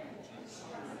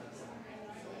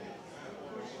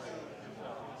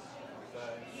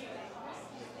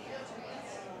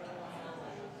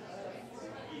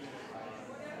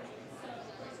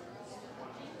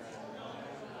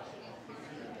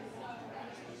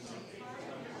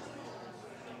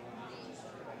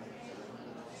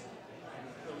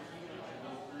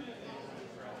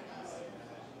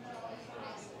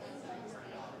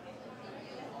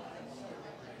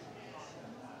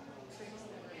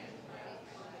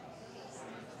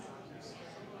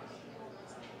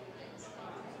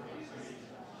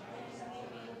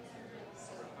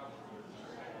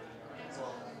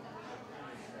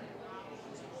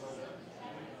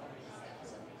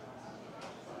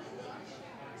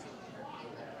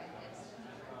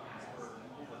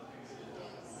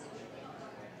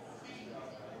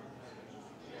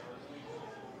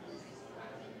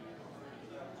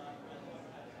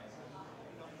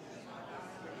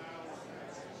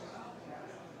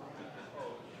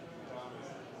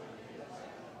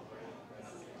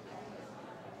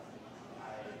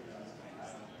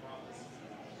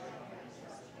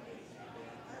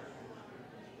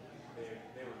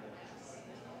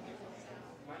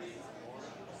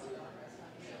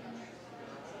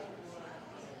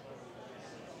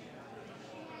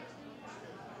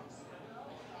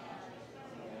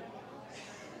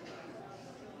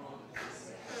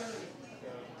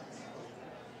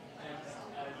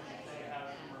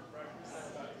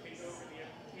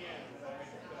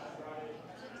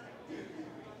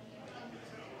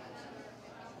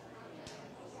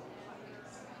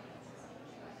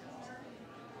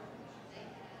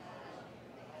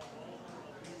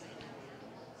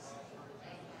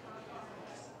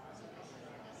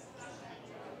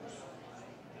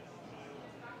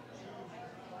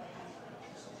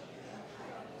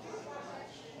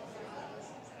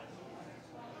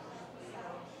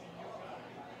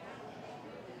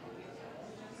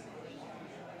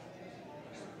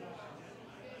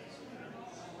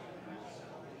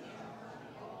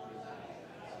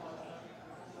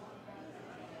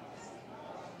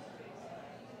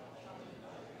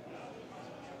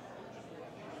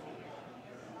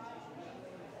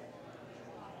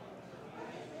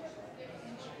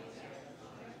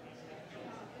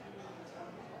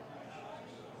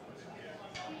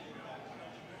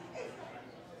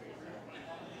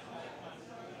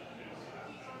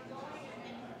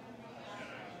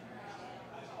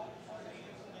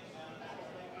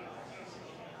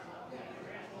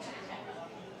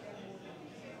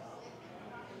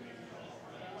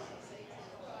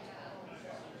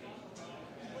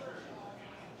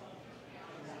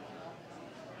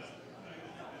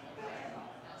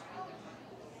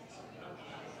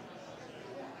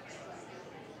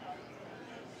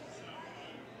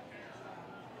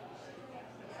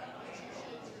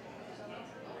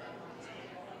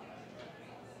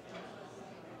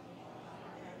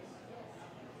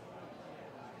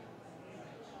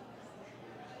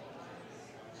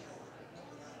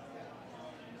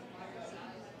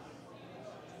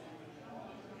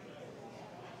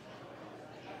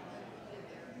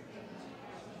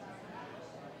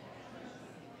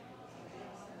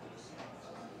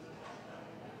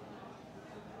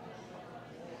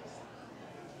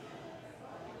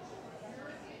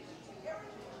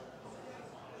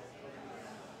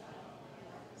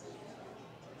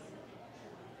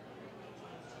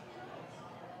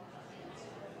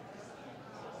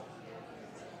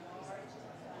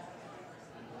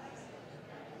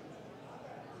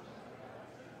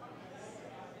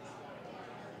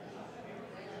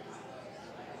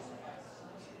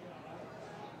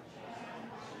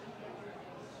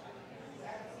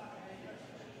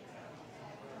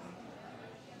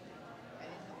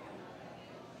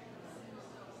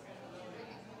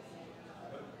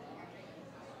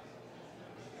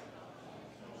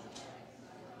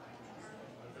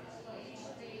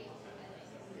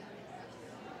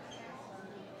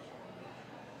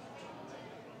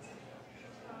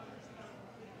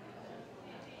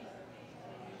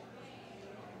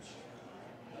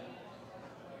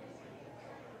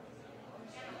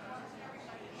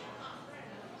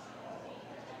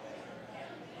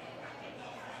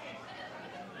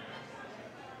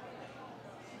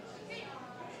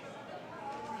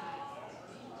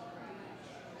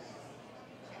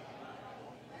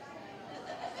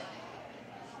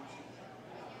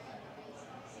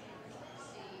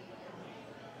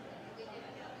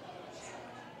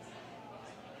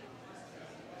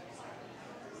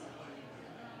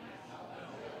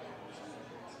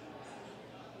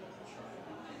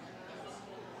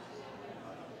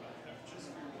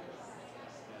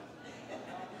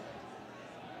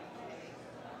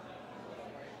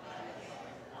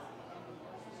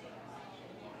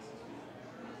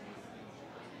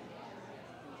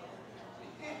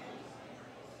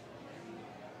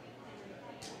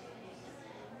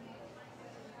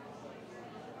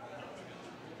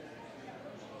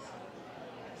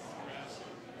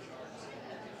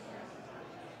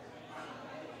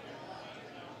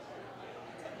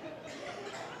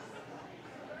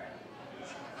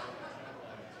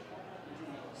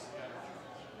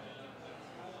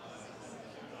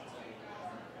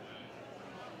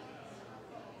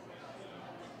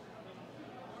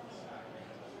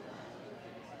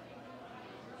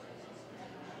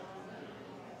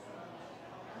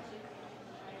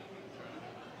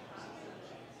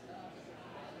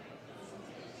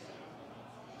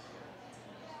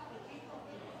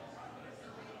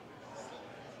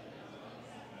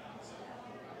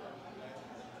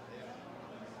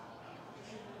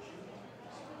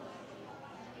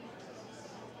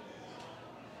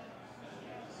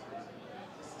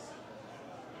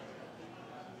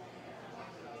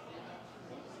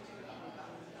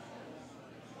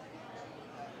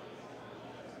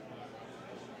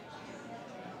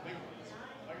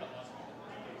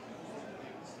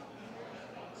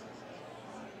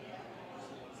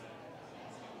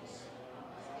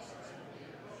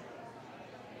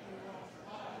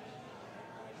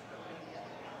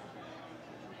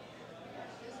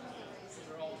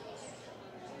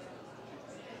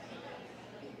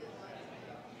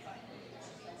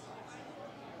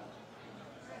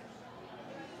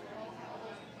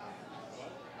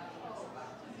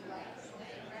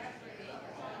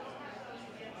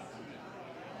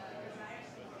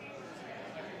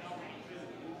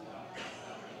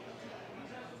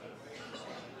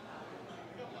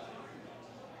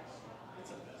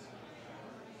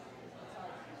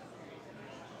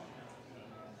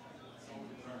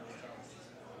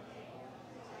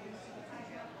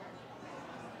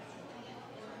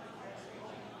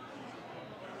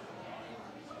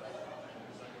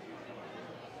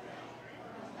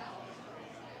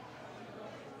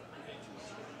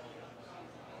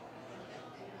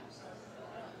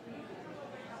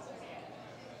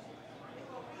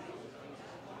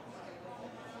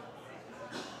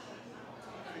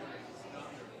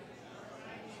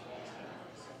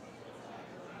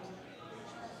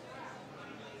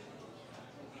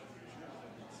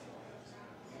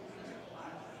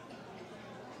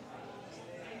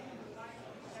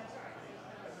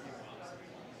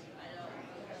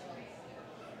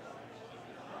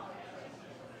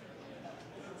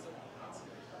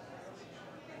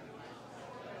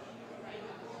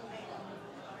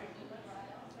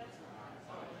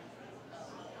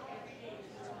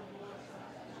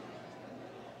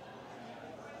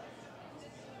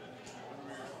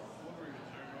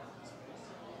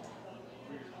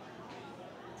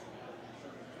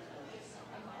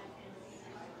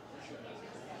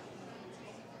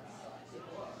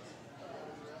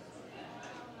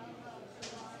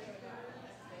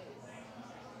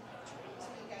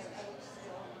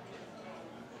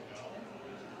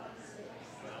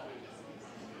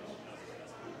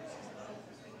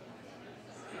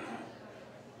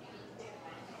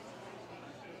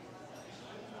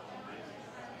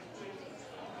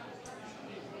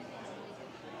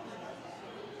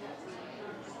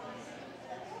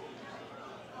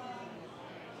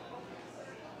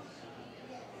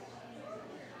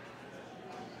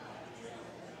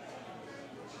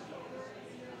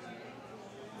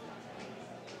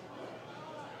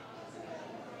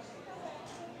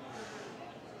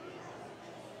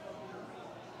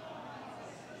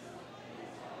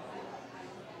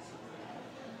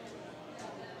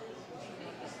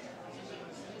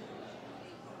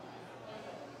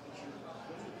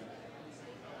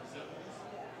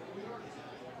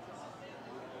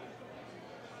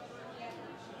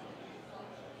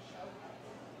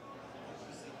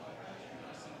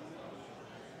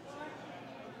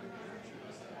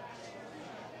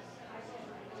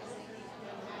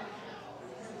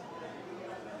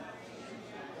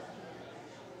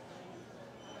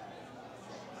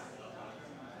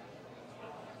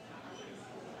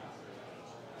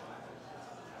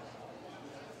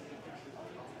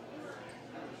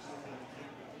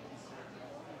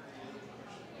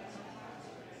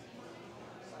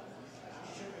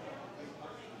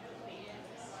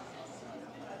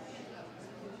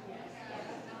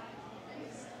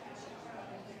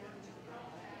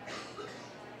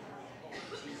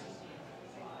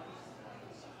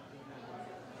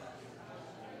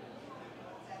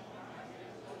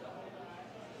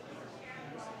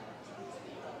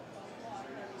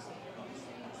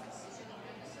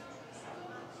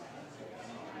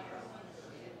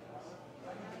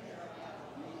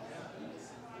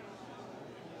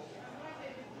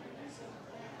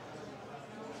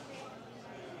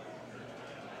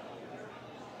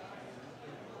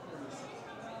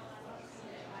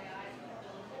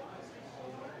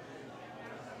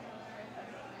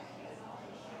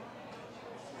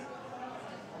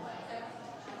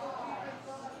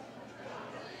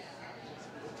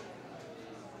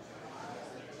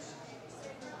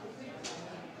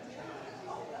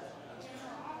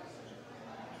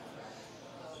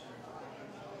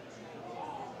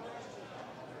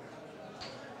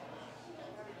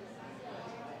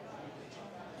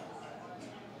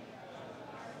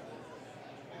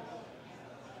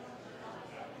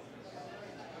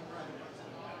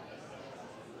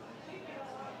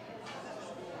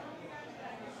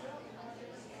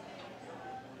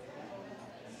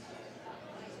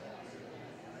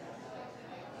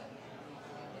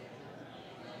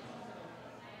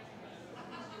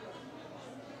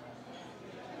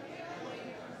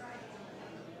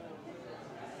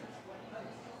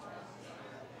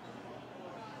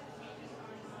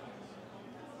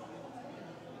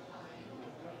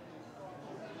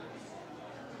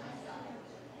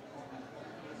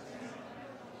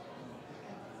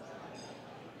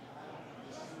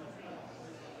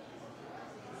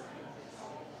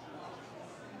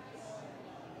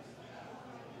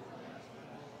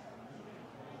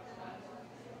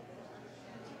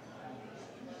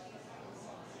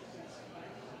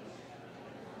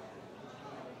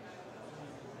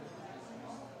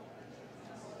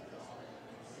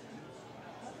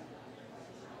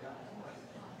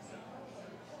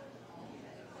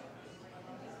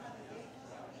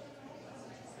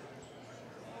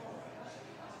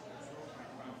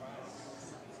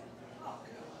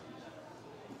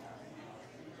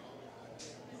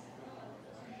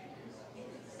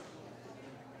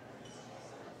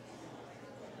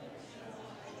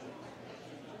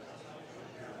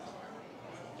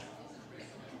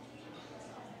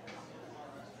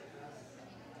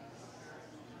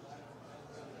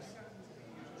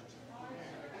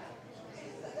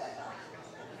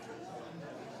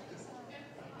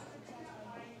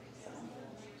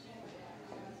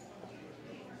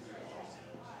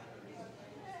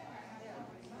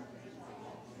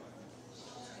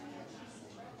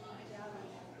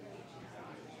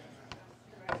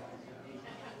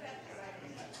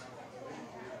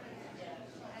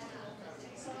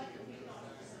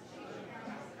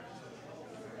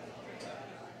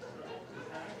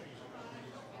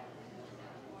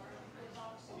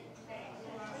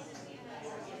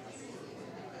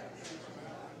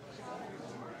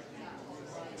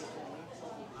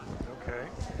 Okay.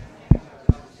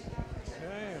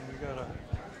 Okay, and we gotta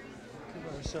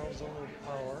give ourselves a little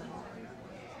power.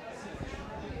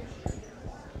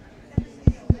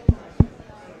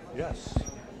 Yes.